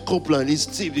on Kenneth Copeland. It's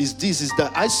this, is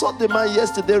that. I saw the man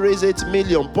yesterday raise 8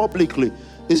 million publicly.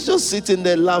 He's just sitting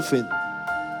there laughing.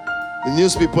 The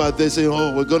newspaper are there saying,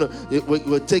 oh,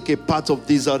 we'll take a part of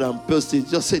this out and post it.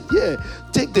 Just said, yeah,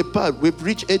 take the part. We've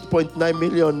reached 8.9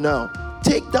 million now.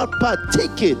 Take that part,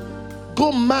 take it.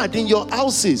 Go mad in your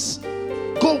houses.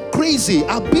 Go crazy,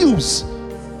 abuse.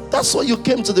 That's what you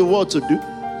came to the world to do.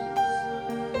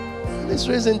 It's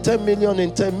raising 10 million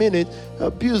in 10 minutes,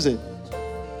 abusing.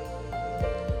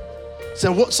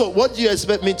 So what do you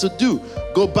expect me to do?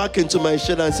 Go back into my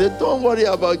shed and say, don't worry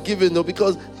about giving, no,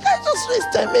 because I just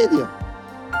raised 10 million.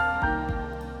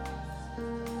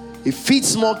 It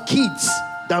feeds more kids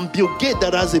than Bill Gates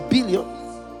that has $1 billion.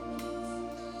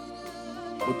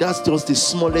 But that's just the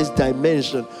smallest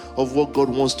dimension of what God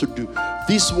wants to do.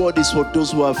 This word is for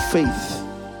those who have faith.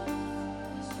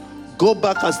 Go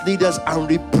back as leaders and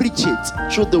re-preach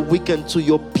it through the weekend to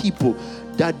your people,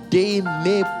 that they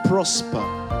may prosper,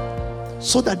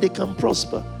 so that they can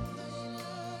prosper.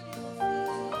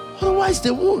 Otherwise they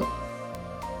won't.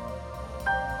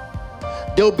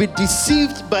 They'll be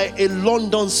deceived by a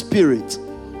London spirit.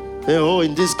 Oh,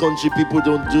 in this country people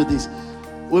don't do this.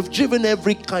 We've driven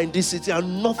every kind this city,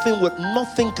 and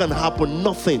nothing can happen.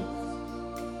 Nothing.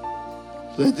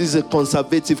 So this is a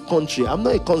conservative country. I'm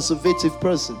not a conservative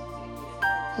person.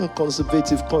 A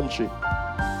conservative country.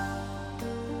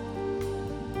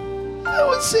 I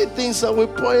would say things and we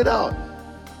point out.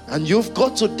 And you've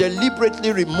got to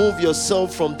deliberately remove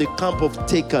yourself from the camp of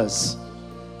takers.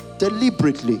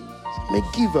 Deliberately. I'm a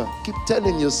giver. Keep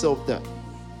telling yourself that.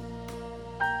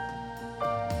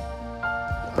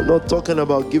 I'm not talking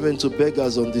about giving to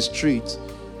beggars on the street.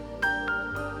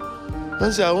 I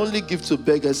say I only give to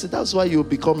beggars. I say that's why you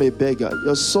become a beggar.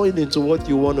 You're sowing into what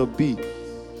you want to be.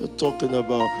 You're talking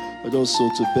about also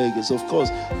to beggars. Of course,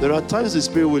 there are times the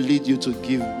Spirit will lead you to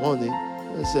give money.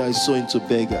 I say I sow into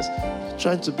beggars. You're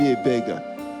trying to be a beggar.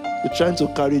 You're trying to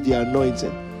carry the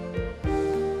anointing.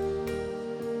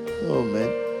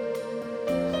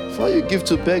 Before you give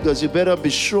to beggars, you better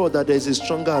be sure that there's a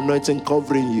stronger anointing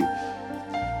covering you.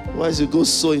 Otherwise, you go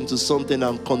sow into something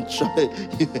and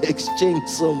you exchange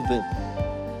something.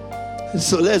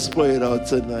 So let's pray it out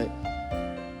tonight.